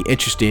may be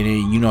interesting.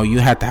 And you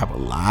have to have a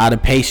lot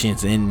of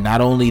patience, and not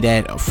only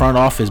that front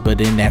office,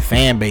 but in that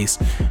fan base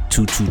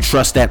to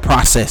trust that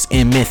process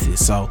in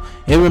Memphis. So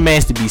it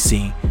remains to be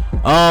seen.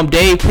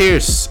 Dave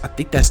Pierce, I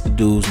think that's the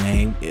dude's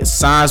name, it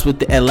signs with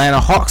the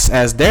Atlanta Hawks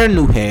as their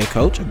new head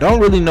coach. I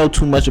don't really know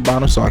too much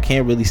about him, so I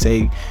can't really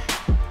say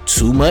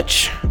too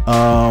much.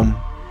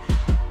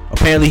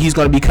 Apparently he's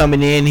going to be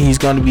coming in, he's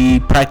going to be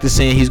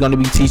practicing, he's going to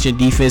be teaching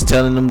defense,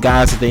 telling them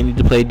guys that they need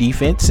to play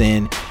defense.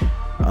 And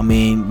I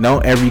mean, no,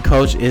 every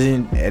coach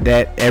isn't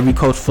that every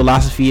coach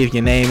philosophy if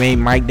your name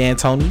ain't Mike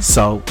D'Antoni.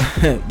 So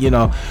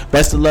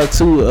best of luck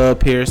to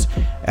Pierce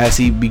as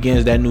he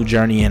begins that new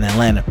journey in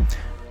Atlanta.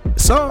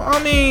 So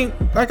I mean,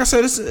 like I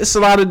said, it's a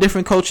lot of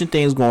different coaching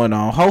things going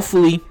on.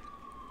 Hopefully,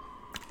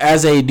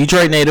 as a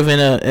Detroit native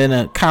and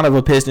a kind of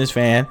a Pistons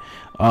fan,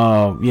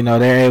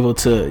 they're able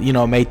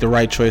to make the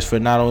right choice for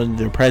not only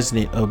their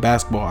president of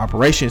basketball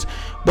operations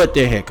but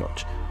their head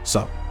coach.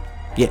 So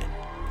yeah,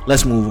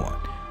 let's move on.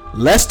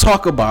 Let's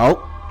talk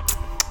about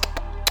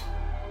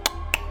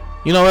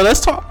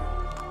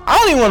I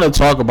don't even want to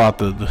talk about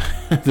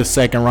the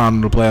second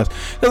round of the playoffs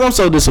because I'm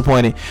so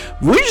disappointed.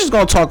 We're just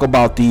gonna talk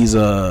about these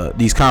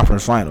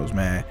conference finals,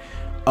 man.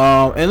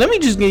 And let me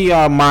just give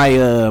y'all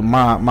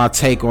my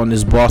take on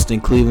this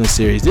Boston Cleveland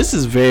series. This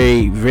is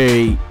very,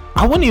 very,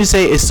 I wouldn't even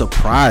say it's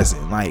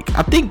surprising. Like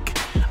I think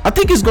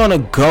it's gonna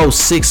go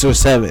 6 or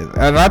 7,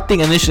 and I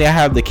think initially I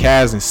have the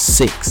Cavs in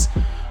 6.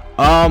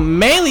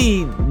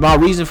 Mainly my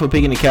reason for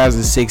picking the Cavs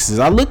in 6 is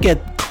I look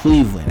at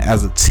Cleveland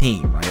as a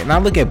team, right, and I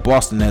look at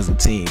Boston as a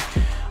team.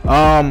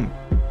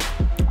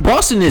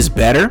 Boston is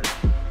better,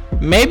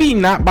 maybe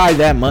not by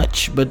that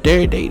much, but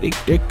they're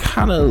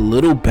kind of a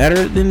little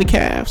better than the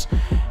Cavs.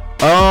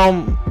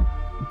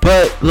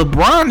 But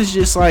LeBron is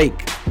just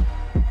like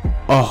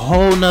a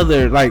whole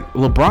nother, like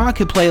LeBron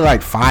could play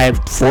like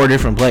 4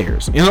 different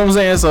players. You know what I'm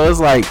saying? So it's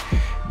like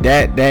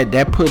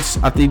that puts,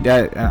 I think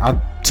that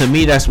to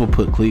me that's what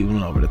put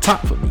Cleveland over the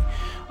top for me.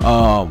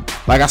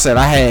 Like I said,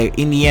 I had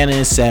Indiana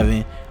in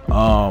 7.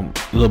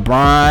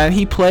 LeBron,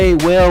 he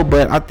played well,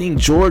 but I think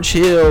George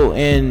Hill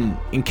and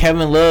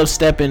Kevin Love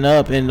stepping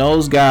up, and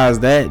those guys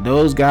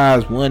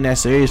won that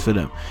series for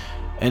them.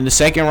 In the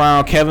second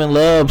round, Kevin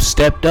Love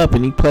stepped up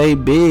and he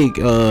played big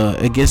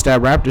against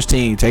that Raptors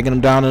team, taking them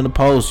down in the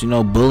post,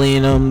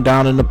 bullying them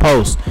down in the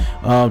post.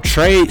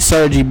 Trade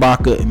Serge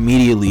Ibaka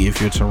immediately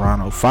if you're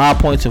Toronto. 5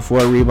 points and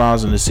 4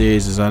 rebounds in the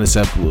series is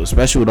unacceptable,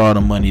 especially with all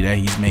the money that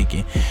he's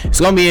making.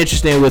 It's going to be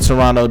interesting what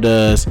Toronto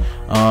does.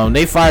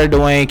 They fired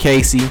Dwayne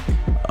Casey.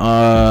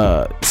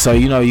 So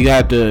you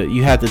have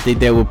to think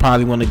they would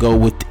probably want to go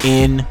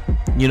within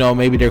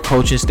maybe their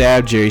coaching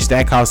staff. Jerry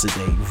Stackhouse is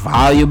a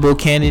valuable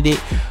candidate.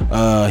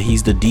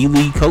 He's the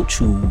D-League coach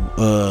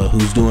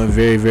who's doing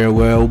very, very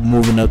well,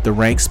 moving up the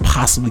ranks,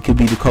 possibly could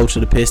be the coach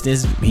of the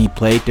Pistons. He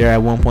played there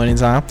at one point in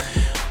time.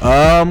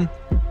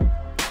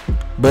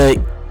 But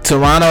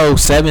Toronto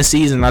 7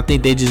 season, I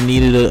think they just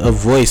needed a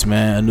voice,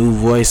 man, a new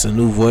voice, a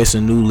new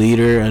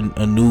leader,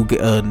 a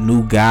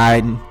new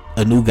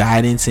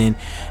guidance, and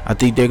I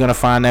think they're gonna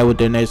find that with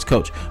their next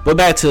coach. But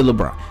back to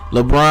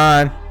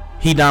LeBron,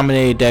 he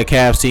dominated that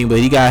Cavs team, but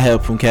he got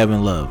help from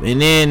Kevin Love. And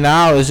then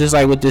now it's just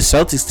like with this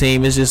Celtics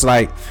team, it's just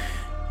like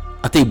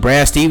I think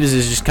Brad Stevens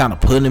is just kind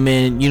of putting them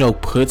in,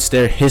 puts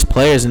his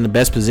players in the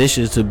best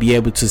positions to be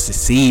able to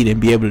succeed and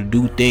be able to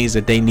do things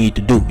that they need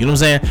to do. You know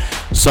what I'm saying?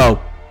 So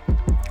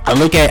I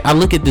look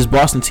at this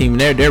Boston team,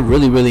 and they're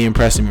really, really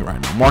impressing me right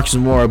now. Marcus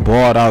Morris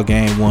balled out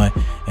game 1,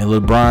 and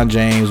LeBron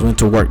James went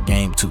to work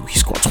game 2. He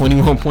scored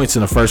 21 points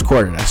in the first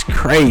quarter. That's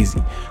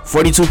crazy.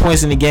 42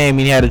 points in the game,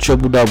 and he had a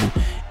triple-double.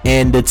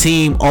 And the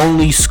team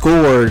only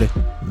scored,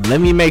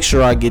 let me make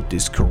sure I get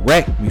this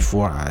correct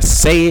before I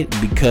say it,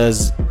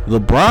 because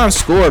LeBron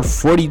scored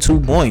 42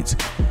 points.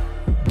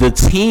 The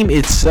team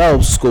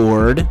itself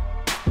scored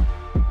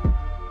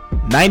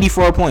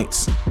 94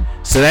 points.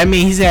 So that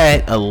means he's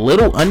had a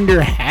little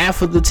under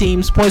half of the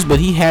team's points, but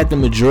he had the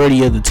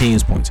majority of the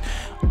team's points.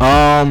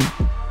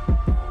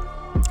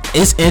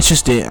 It's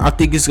interesting. I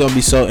think it's going to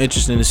be so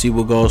interesting to see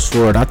what goes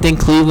forward. I think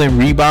Cleveland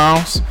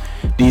rebounds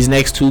these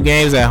next 2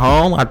 games at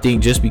home. I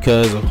think just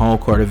because of home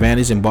court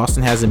advantage, and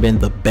Boston hasn't been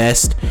the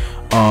best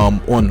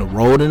on the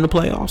road in the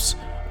playoffs.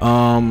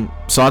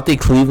 So I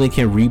think Cleveland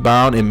can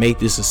rebound and make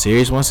this a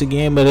series once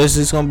again, but it's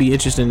just going to be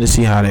interesting to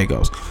see how that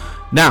goes.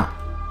 Now,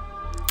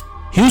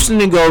 Houston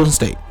and Golden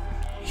State.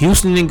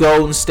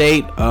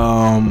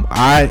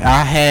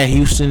 I had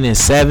Houston in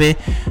 7,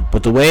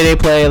 But the way they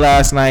played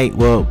last night,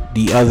 well,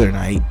 the other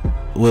night,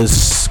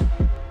 was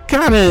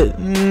kind of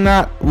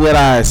not what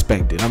I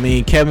expected. I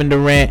mean, Kevin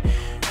Durant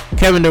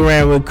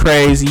went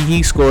crazy.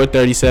 He scored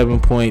 37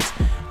 points.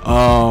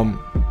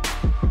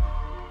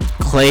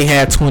 Clay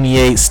had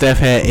 28. Steph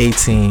had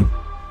 18.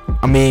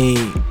 I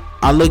mean,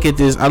 I look at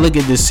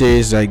this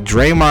series like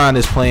Draymond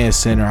is playing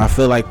center. I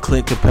feel like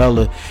Clint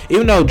Capella,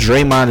 even though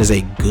Draymond is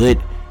a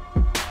good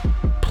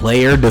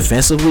player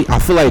defensively, I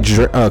feel like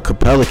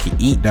Capella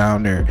can eat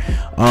down there.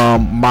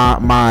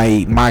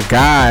 My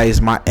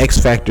guys, my X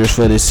factors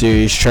for this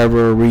series: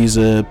 Trevor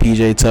Ariza,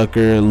 PJ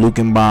Tucker, Luke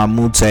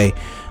Mbamute,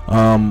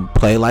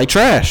 play like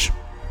trash.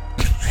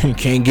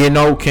 Can't get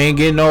no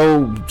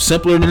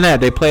simpler than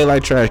that. They play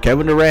like trash.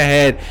 Kevin Durant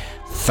had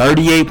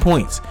 38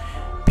 points.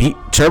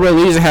 Trevor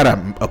Ariza had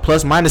a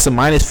plus minus a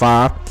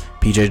 -5.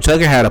 PJ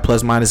Tucker had a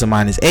plus minus a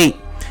 -8.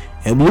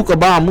 And Luke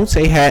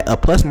Mbamute had a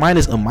plus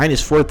minus a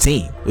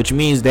 -14, which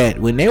means that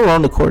when they were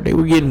on the court, they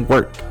were getting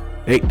work.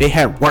 They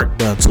had work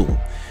done to them.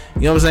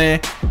 You know what I'm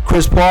saying?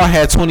 Chris Paul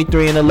had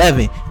 23 and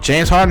 11.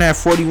 James Harden had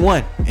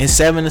 41 and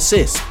 7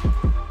 assists.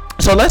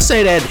 So let's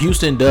say that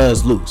Houston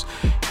does lose.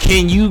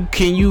 Can you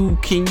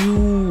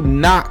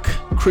knock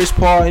Chris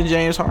Paul and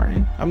James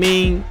Harden? I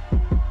mean,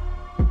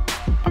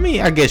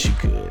 I guess you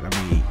could. I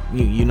mean,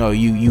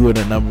 you were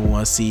the number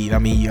 1 seed. I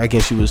mean, I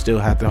guess you would still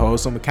have to hold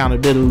some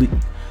accountability.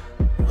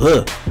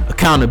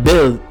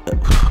 Accountability.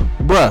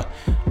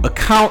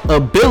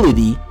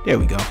 There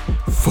we go.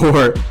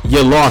 For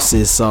your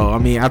losses. So I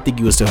mean, I think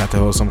you would still have to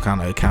hold some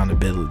kind of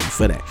accountability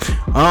for that.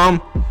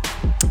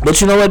 But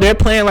you know what? They're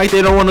playing like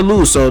they don't want to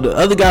lose. So the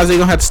other guys, they're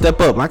gonna have to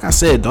step up. Like I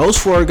said, those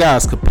 4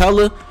 guys: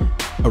 Capella,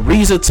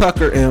 Ariza,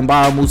 Tucker, and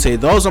Mbamute.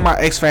 Those are my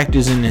X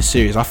factors in this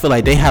series. I feel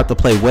like they have to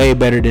play way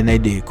better than they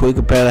did. Quick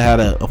Capella had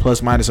a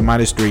plus minus a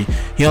 -3.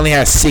 He only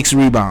had 6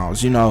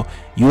 rebounds. You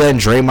letting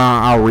Draymond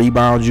out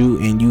rebound you,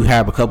 and you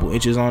have a couple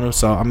inches on him.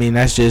 So I mean,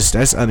 that's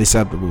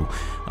unacceptable.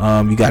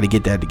 You got to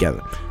get that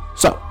together.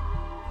 So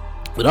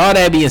with all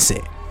that being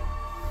said,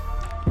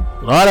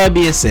 I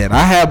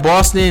had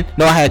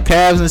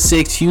Cavs in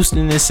 6,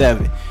 Houston in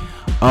 7.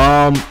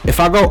 If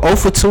I go 0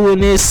 for 2 in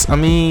this, I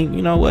mean,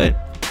 you know what?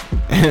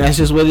 That's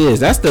just what it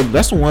is. That's the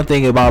one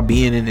thing about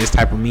being in this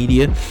type of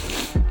media,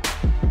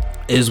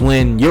 is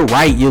when you're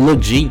right, you look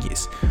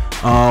genius.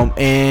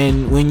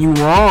 And when you're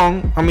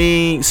wrong, I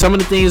mean, some of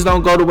the things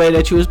don't go the way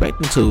that you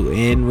expect them to.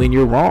 And when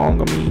you're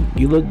wrong, I mean,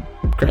 you look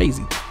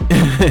crazy.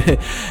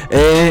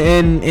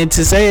 and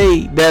to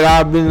say that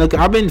I've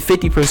been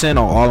 50%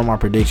 on all of my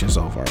predictions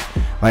so far.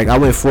 Like, I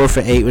went 4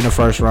 for 8 in the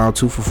first round,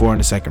 2 for 4 in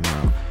the second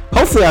round.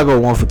 Hopefully I go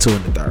 1 for 2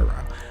 in the third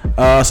round.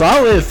 So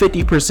I went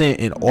 50%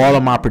 in all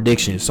of my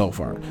predictions so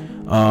far.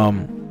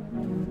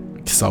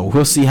 So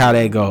we'll see how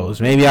that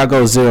goes. Maybe I'll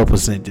go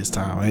 0% this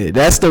time.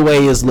 That's the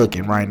way it's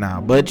looking right now.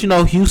 But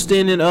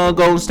Houston and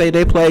Golden State,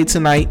 they play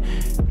tonight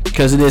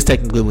because it is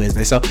technically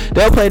Wednesday. So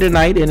they'll play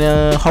tonight, and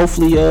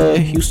hopefully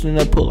Houston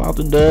will pull out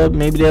the dub.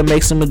 Maybe they'll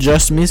make some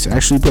adjustments,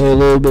 actually play a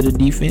little bit of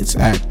defense,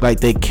 act like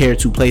they care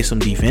to play some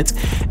defense,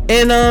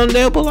 and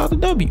they'll pull out the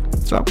W.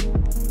 So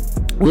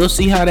we'll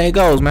see how that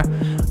goes, man.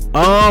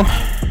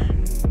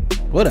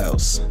 What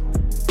else?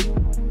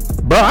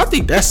 Bro, I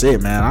think that's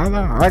it, man.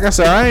 Like I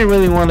said, I ain't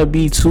really want to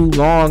be too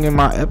long in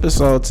my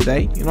episode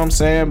today. You know what I'm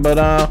saying? But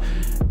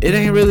it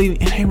ain't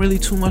really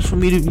too much for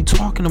me to be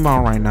talking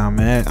about right now,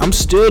 man. I'm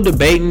still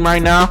debating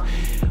right now.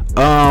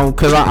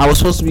 Cause I was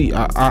supposed to be.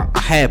 I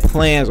had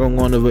plans on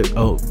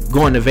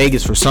going to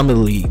Vegas for Summer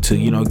League to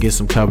get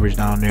some coverage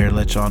down there,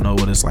 let y'all know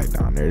what it's like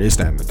down there. This,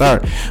 that, and the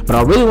third. But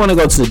I really want to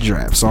go to the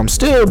draft, so I'm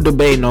still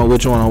debating on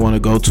which one I want to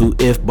go to.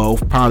 If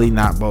both, probably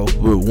not both.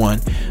 With one.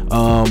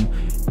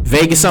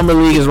 Vegas Summer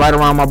League is right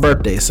around my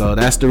birthday, so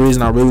that's the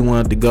reason I really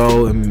wanted to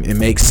go, and it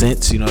makes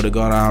sense, to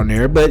go down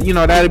there. But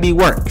that'd be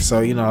work, so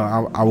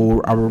I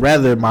would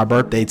rather my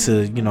birthday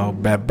to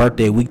that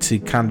birthday week to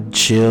kind of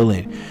chill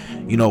and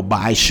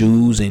buy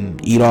shoes and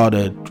eat all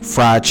the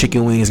fried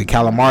chicken wings and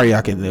calamari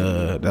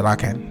that I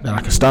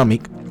can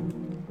stomach.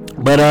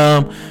 But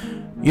I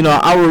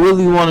would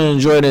really want to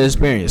enjoy the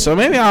experience. So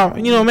maybe I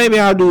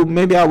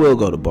will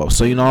go to both.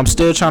 So I'm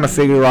still trying to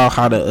figure out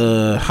how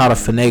to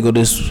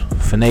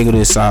finagle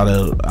this out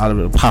of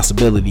the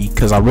possibility,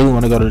 because I really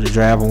want to go to the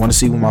draft. I want to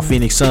see what my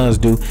Phoenix Suns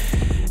do.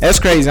 That's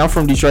crazy. I'm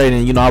from Detroit,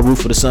 and I root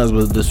for the Suns,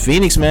 but the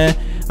Phoenix, man,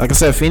 like I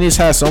said, Phoenix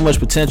has so much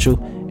potential.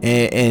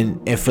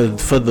 And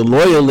for the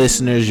loyal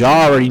listeners,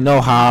 y'all already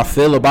know how I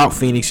feel about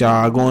Phoenix.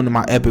 Y'all go into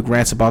my epic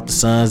rants about the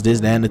Suns,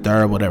 this, that, and the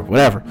third,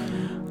 whatever.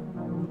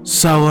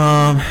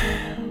 So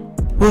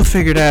we'll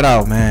figure that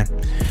out, man.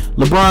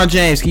 LeBron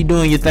James, keep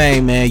doing your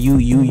thing, man.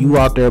 You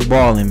out there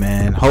balling,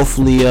 man.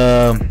 Hopefully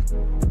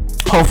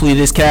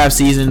this Cavs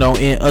season don't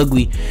end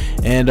ugly,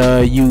 and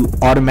you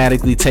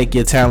automatically take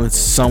your talents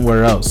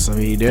somewhere else. I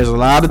mean, there's a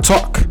lot of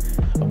talk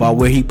about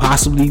where he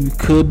possibly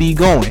could be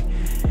going.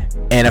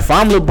 And if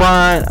I'm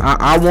LeBron,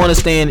 I want to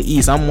stay in the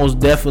East. I'm most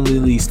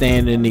definitely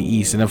staying in the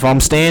East. And if I'm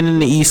staying in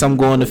the East, I'm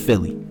going to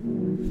Philly.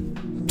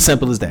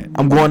 Simple as that.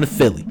 I'm going to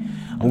Philly.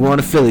 I'm going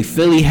to Philly.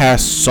 Philly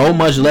has so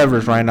much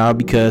leverage right now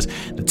because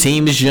the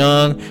team is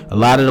young. A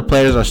lot of the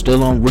players are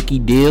still on rookie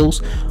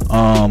deals,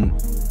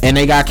 and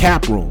they got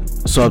cap room.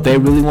 So if they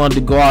really wanted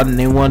to go out and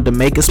they wanted to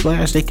make a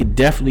splash, they could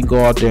definitely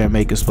go out there and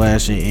make a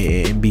splash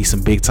and be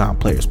some big time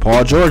players.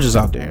 Paul George is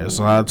out there.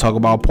 So I talk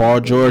about Paul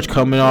George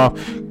coming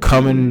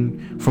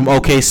from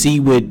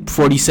OKC with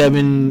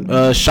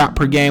 47 shot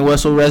per game.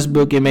 Russell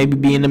Westbrook and maybe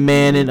being the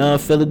man in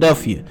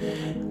Philadelphia.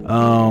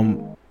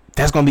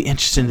 That's gonna be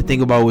interesting to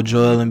think about with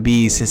Joel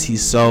Embiid since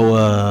he's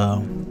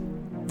so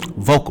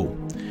vocal.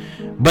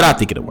 But I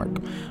think it'll work.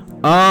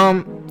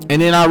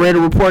 And then I read a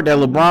report that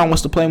LeBron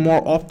wants to play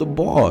more off the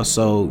ball.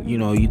 So,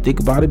 you think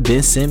about it,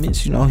 Ben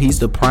Simmons, he's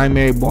the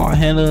primary ball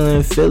handler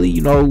in Philly.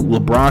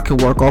 LeBron can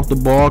work off the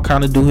ball,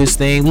 kind of do his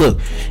thing. Look,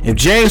 if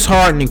James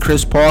Harden and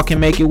Chris Paul can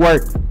make it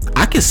work,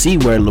 I can see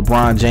where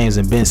LeBron James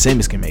and Ben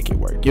Simmons can make it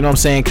work. You know what I'm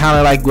saying? Kind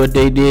of like what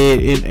they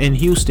did in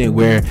Houston,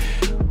 where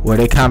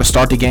they kind of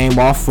start the game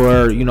off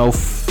for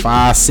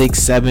 5, 6,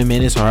 7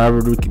 minutes,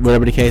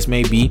 whatever the case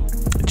may be.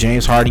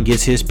 James Harden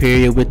gets his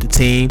period with the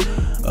team.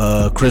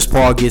 Chris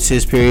Paul gets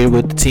his period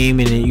with the team,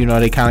 and then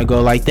they kind of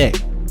go like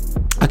that.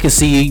 I can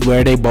see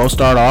where they both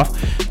start off.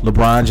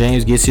 LeBron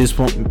James gets his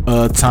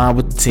time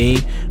with the team.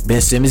 Ben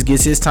Simmons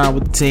gets his time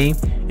with the team,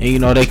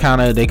 and they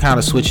kind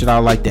of switch it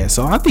out like that.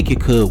 So I think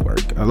it could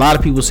work. A lot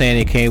of people saying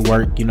it can't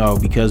work,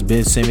 because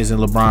Ben Simmons and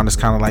LeBron is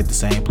kind of like the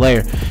same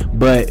player.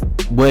 But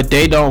what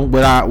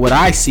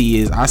I see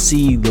is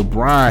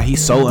LeBron.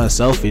 He's so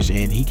unselfish,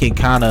 and he can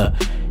kind of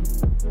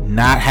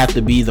not have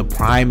to be the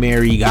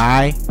primary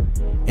guy.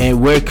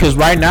 And because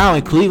right now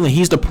in Cleveland,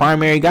 he's the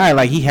primary guy.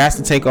 Like, he has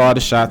to take all the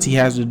shots. He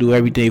has to do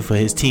everything for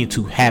his team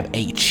to have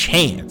a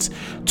chance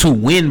to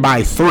win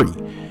by 3. You know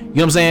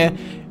what I'm saying?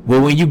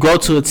 Well, when you go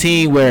to a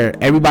team where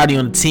everybody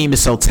on the team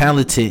is so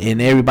talented and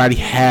everybody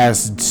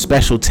has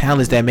special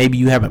talents that maybe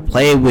you haven't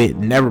played with,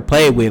 never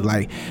played with.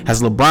 Like,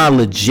 has LeBron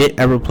legit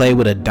ever played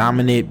with a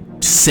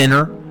dominant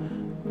center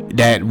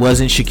that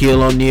wasn't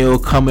Shaquille O'Neal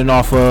coming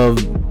off of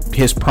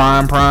his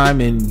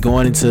prime and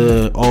going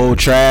into old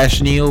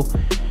trash Neal?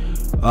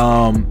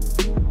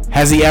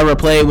 Has he ever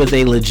played with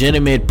a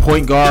legitimate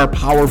point guard,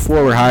 power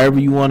forward, however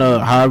you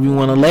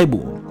wanna label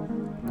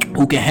him,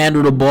 who can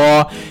handle the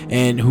ball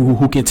and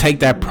who can take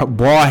that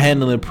ball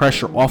handling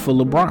pressure off of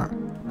LeBron?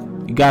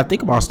 You gotta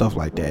think about stuff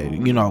like that.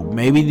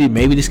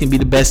 Maybe this can be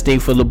the best thing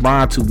for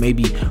LeBron to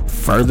maybe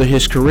further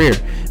his career.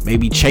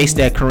 Maybe chase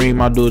that Kareem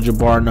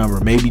Abdul-Jabbar number.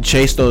 Maybe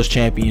chase those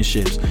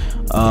championships.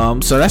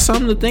 So that's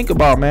something to think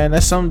about, man.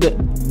 That's something that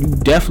you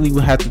definitely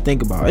would have to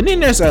think about. And then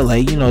there's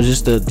LA.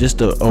 Just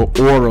the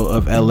aura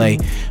of LA.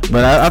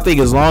 But I think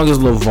as long as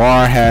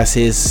LeVar has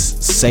his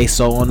say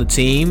so on the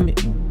team,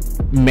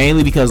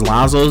 mainly because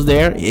Lonzo's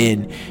there,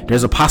 and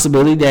there's a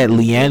possibility that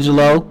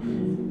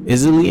LiAngelo.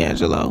 Is it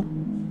LiAngelo?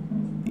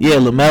 Yeah,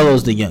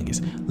 LaMelo's the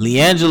youngest.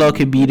 LiAngelo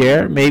could be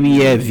there, maybe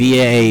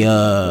via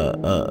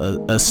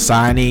a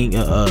signing,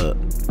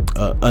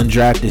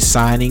 undrafted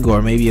signing,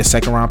 or maybe a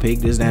second round pick,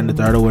 this, that, and the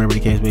third, or whatever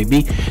the case may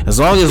be. As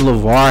long as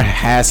LeVar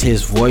has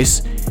his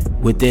voice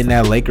within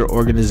that Laker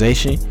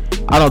organization,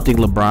 I don't think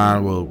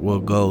LeBron will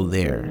go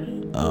there.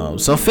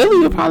 So Philly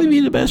would probably be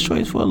the best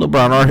choice for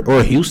LeBron,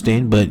 or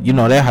Houston, but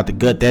they'll have to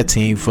gut that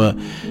team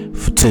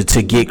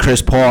to get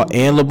Chris Paul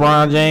and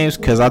LeBron James,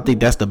 because I think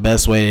that's the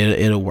best way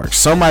it'll work.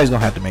 Somebody's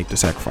gonna have to make the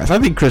sacrifice. I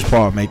think Chris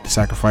Paul will make the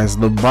sacrifice.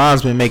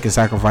 LeBron's been making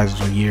sacrifices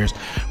for years.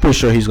 Pretty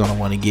sure he's gonna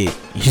want to get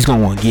his.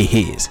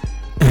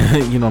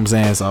 You know what I'm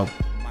saying? So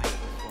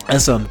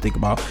that's something to think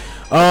about.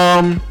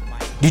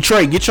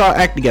 Detroit, get y'all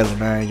act together,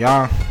 man.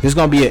 Y'all, this is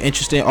gonna be an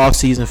interesting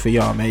offseason for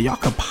y'all, man. Y'all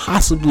could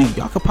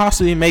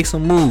possibly make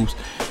some moves.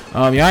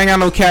 Y'all ain't got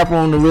no cap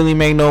room to really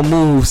make no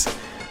moves.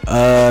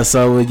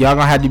 So y'all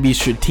gonna have to be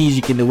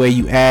strategic in the way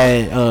you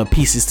add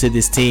pieces to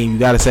this team. You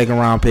got a second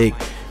round pick.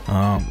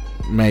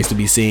 Remains to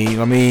be seen.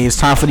 I mean, it's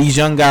time for these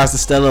young guys to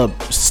step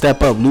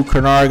up. Luke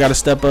Kennard got to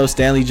step up.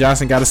 Stanley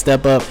Johnson got to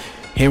step up.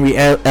 Henry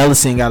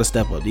Ellison got to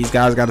step up. These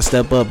guys got to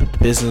step up if the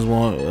Pistons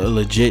want a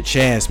legit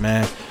chance,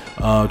 man.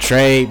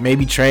 Trade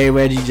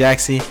Reggie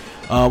Jackson,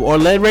 or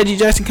let Reggie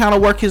Jackson kind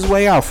of work his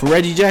way out. For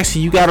Reggie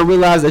Jackson, you got to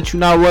realize that you're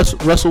not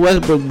Russell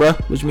Westbrook, bro,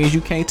 which means you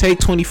can't take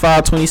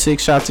 25,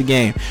 26 shots a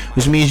game,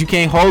 which means you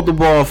can't hold the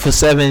ball for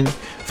 17,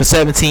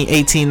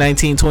 18,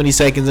 19, 20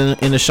 seconds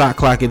in the shot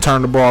clock and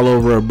turn the ball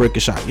over a brick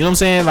a shot. You know what I'm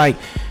saying? Like,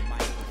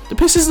 the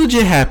Pistons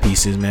legit have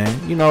pieces, man.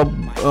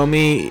 I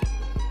mean,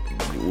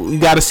 we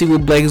got to see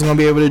what Blake is going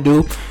to be able to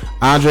do.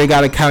 Andre got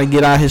to kind of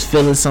get out his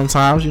feelings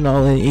sometimes,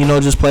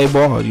 and just play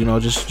ball,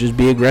 just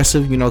be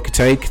aggressive,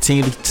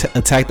 continue to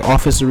attack the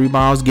offensive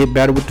rebounds, get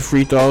better with the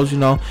free throws,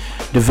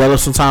 develop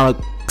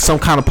some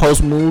kind of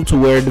post move to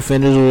where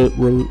defenders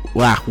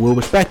will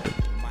respect them.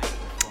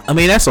 I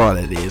mean, that's all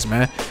that is,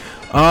 man.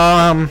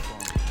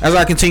 As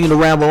I continue to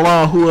ramble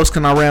on, who else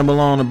can I ramble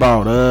on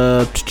about?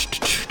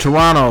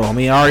 Toronto. I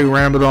mean, I already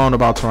rambled on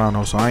about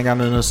Toronto, so I ain't got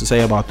nothing else to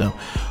say about them.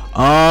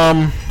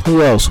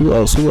 Who else? Shoot,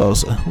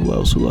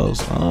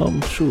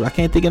 I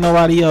can't think of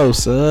nobody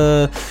else.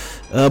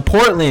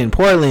 Portland,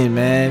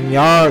 man.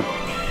 Y'all,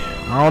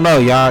 I don't know.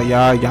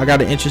 Y'all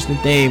got an interesting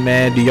thing,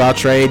 man. Do y'all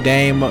trade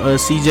Dame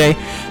CJ?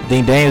 I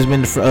think Dame's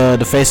been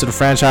the face of the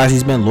franchise.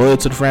 He's been loyal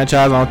to the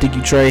franchise. I don't think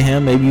you trade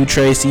him. Maybe you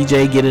trade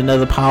CJ, get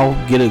another power,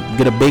 get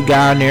a big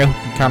guy in there who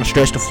can kind of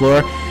stretch the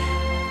floor,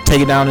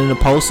 take it down in the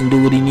post and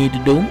do what he need to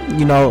do.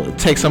 You know,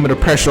 take some of the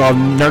pressure off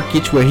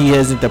Nurkic where he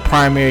isn't the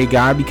primary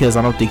guy, because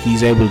I don't think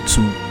he's able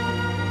to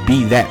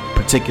be that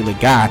particular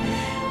guy.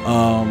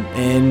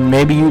 And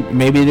maybe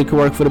it could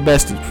work for the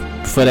best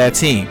for that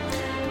team.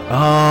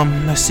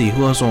 Let's see,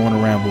 who else I want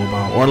to ramble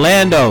about?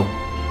 Orlando,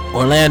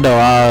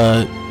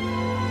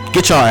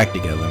 get y'all act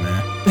together,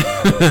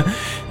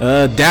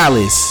 man.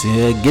 Dallas,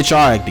 get y'all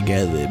act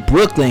together.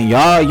 Brooklyn,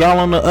 y'all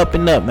on the up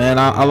and up, man.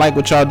 I like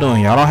what y'all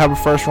doing. Y'all don't have a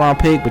first round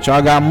pick, but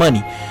y'all got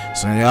money,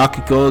 so y'all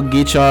could go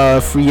get y'all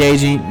a free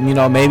agent. You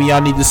know, maybe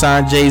y'all need to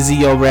sign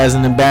Jay-Z over as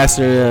an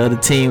ambassador of the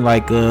team,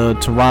 like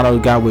Toronto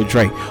got with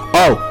Drake.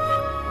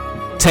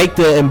 Take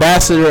the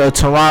ambassador of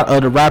Toronto,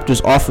 the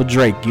Raptors, off of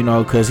Drake, you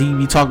know, because he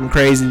be talking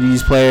crazy to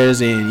these players,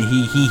 and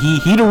he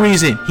the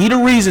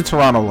reason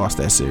Toronto lost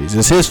that series.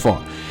 It's his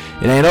fault.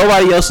 It ain't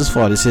nobody else's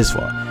fault. It's his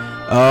fault.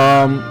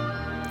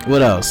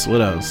 What else?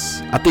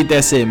 I think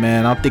that's it,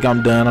 man. I think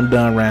I'm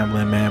done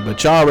rambling, man.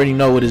 But y'all already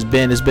know what it's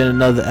been. It's been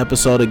another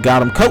episode of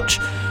Got 'em Coach.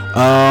 What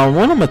I'm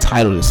gonna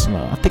title this?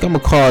 I think I'm gonna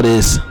call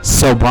this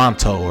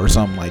CelBronto or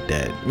something like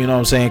that. You know what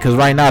I'm saying? Because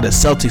right now the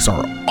Celtics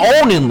are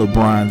owning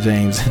LeBron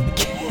James and the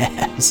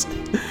Cavs.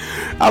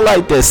 I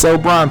like that,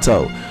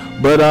 CelBronto.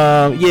 But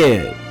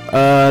this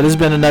has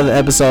been another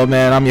episode,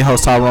 man. I'm your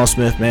host, Tyrone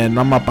Smith, man.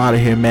 I'm up out of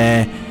here,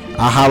 man.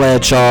 I'll holler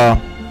at y'all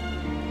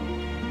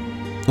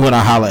when I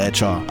holler at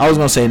y'all. I was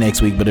gonna say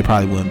next week, but it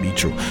probably wouldn't be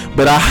true.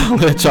 But I'll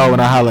holler at y'all when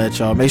I holler at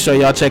y'all. Make sure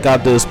y'all check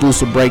out the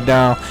exclusive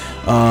breakdown.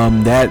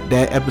 That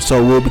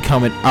episode will be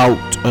coming out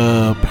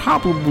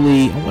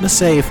probably, I want to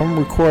say, if I'm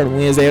recording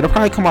Wednesday, it'll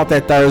probably come out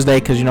that Thursday,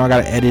 because you know I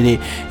gotta edit it,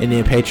 and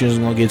then patrons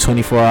are gonna get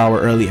 24-hour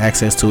early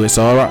access to it.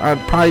 So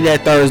probably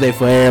that Thursday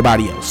for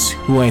everybody else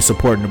who ain't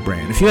supporting the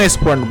brand. If you ain't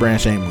supporting the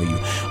brand, shame on you.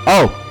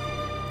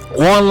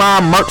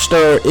 Online merch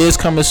store is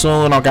coming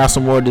soon. I got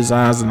some more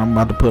designs that I'm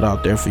about to put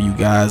out there for you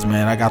guys,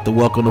 man. I got the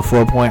Welcome to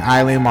 4 Point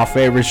Island, my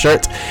favorite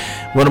shirts,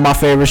 one of my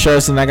favorite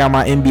shirts, and I got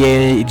my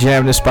NBA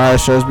Jam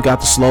inspired shirts. We got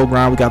the Slow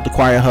Grind, we got the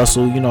Quiet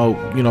Hustle, you know,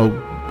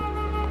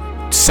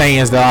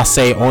 sayings that I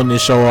say on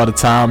this show all the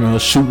time,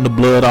 and shooting the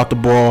blood off the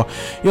ball.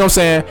 You know what I'm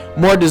saying?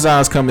 More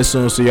designs coming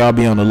soon, so y'all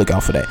be on the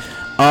lookout for that.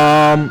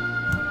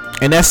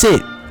 And that's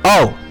it.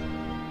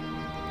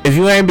 If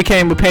you ain't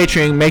became a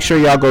patron, make sure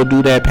y'all go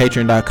do that.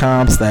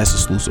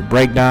 Patreon.com/exclusive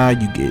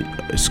breakdown. You get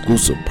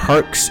exclusive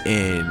perks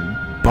and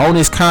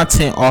bonus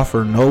content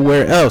offered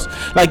nowhere else.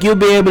 Like, you'll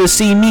be able to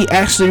see me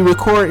actually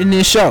recording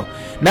this show,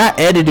 not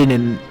editing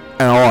and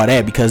all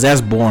that, because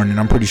that's boring, and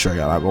I'm pretty sure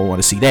y'all not gonna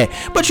want to see that.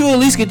 But you at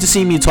least get to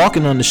see me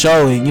talking on the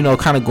show, and you know,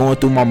 kind of going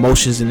through my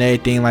motions and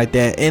everything like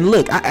that. And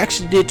look, I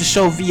actually did the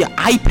show via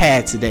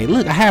iPad today.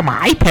 Look, I had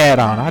my iPad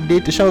on. I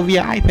did the show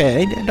via iPad.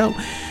 Ain't that dope?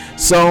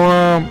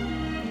 So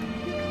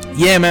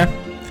yeah, man.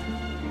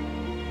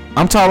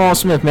 I'm Tyrone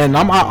Smith, man.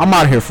 I'm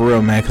out here for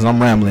real, man, because I'm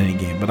rambling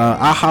again. But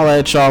I'll holler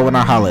at y'all when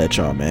I holler at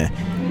y'all, man.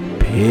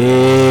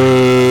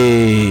 Peace.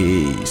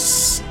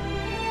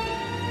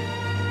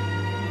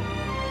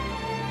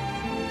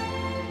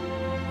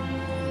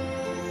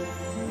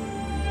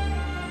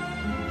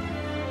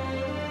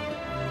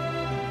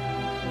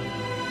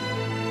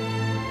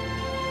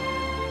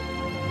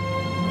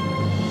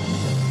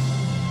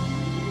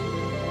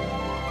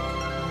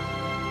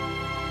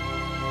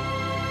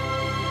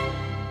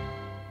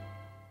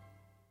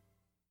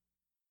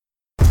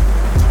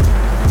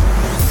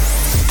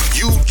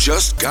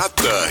 Just got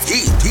the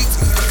heat.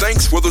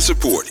 Thanks for the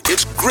support.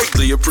 It's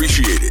greatly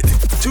appreciated.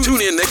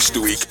 Tune in next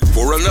week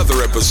for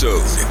another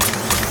episode.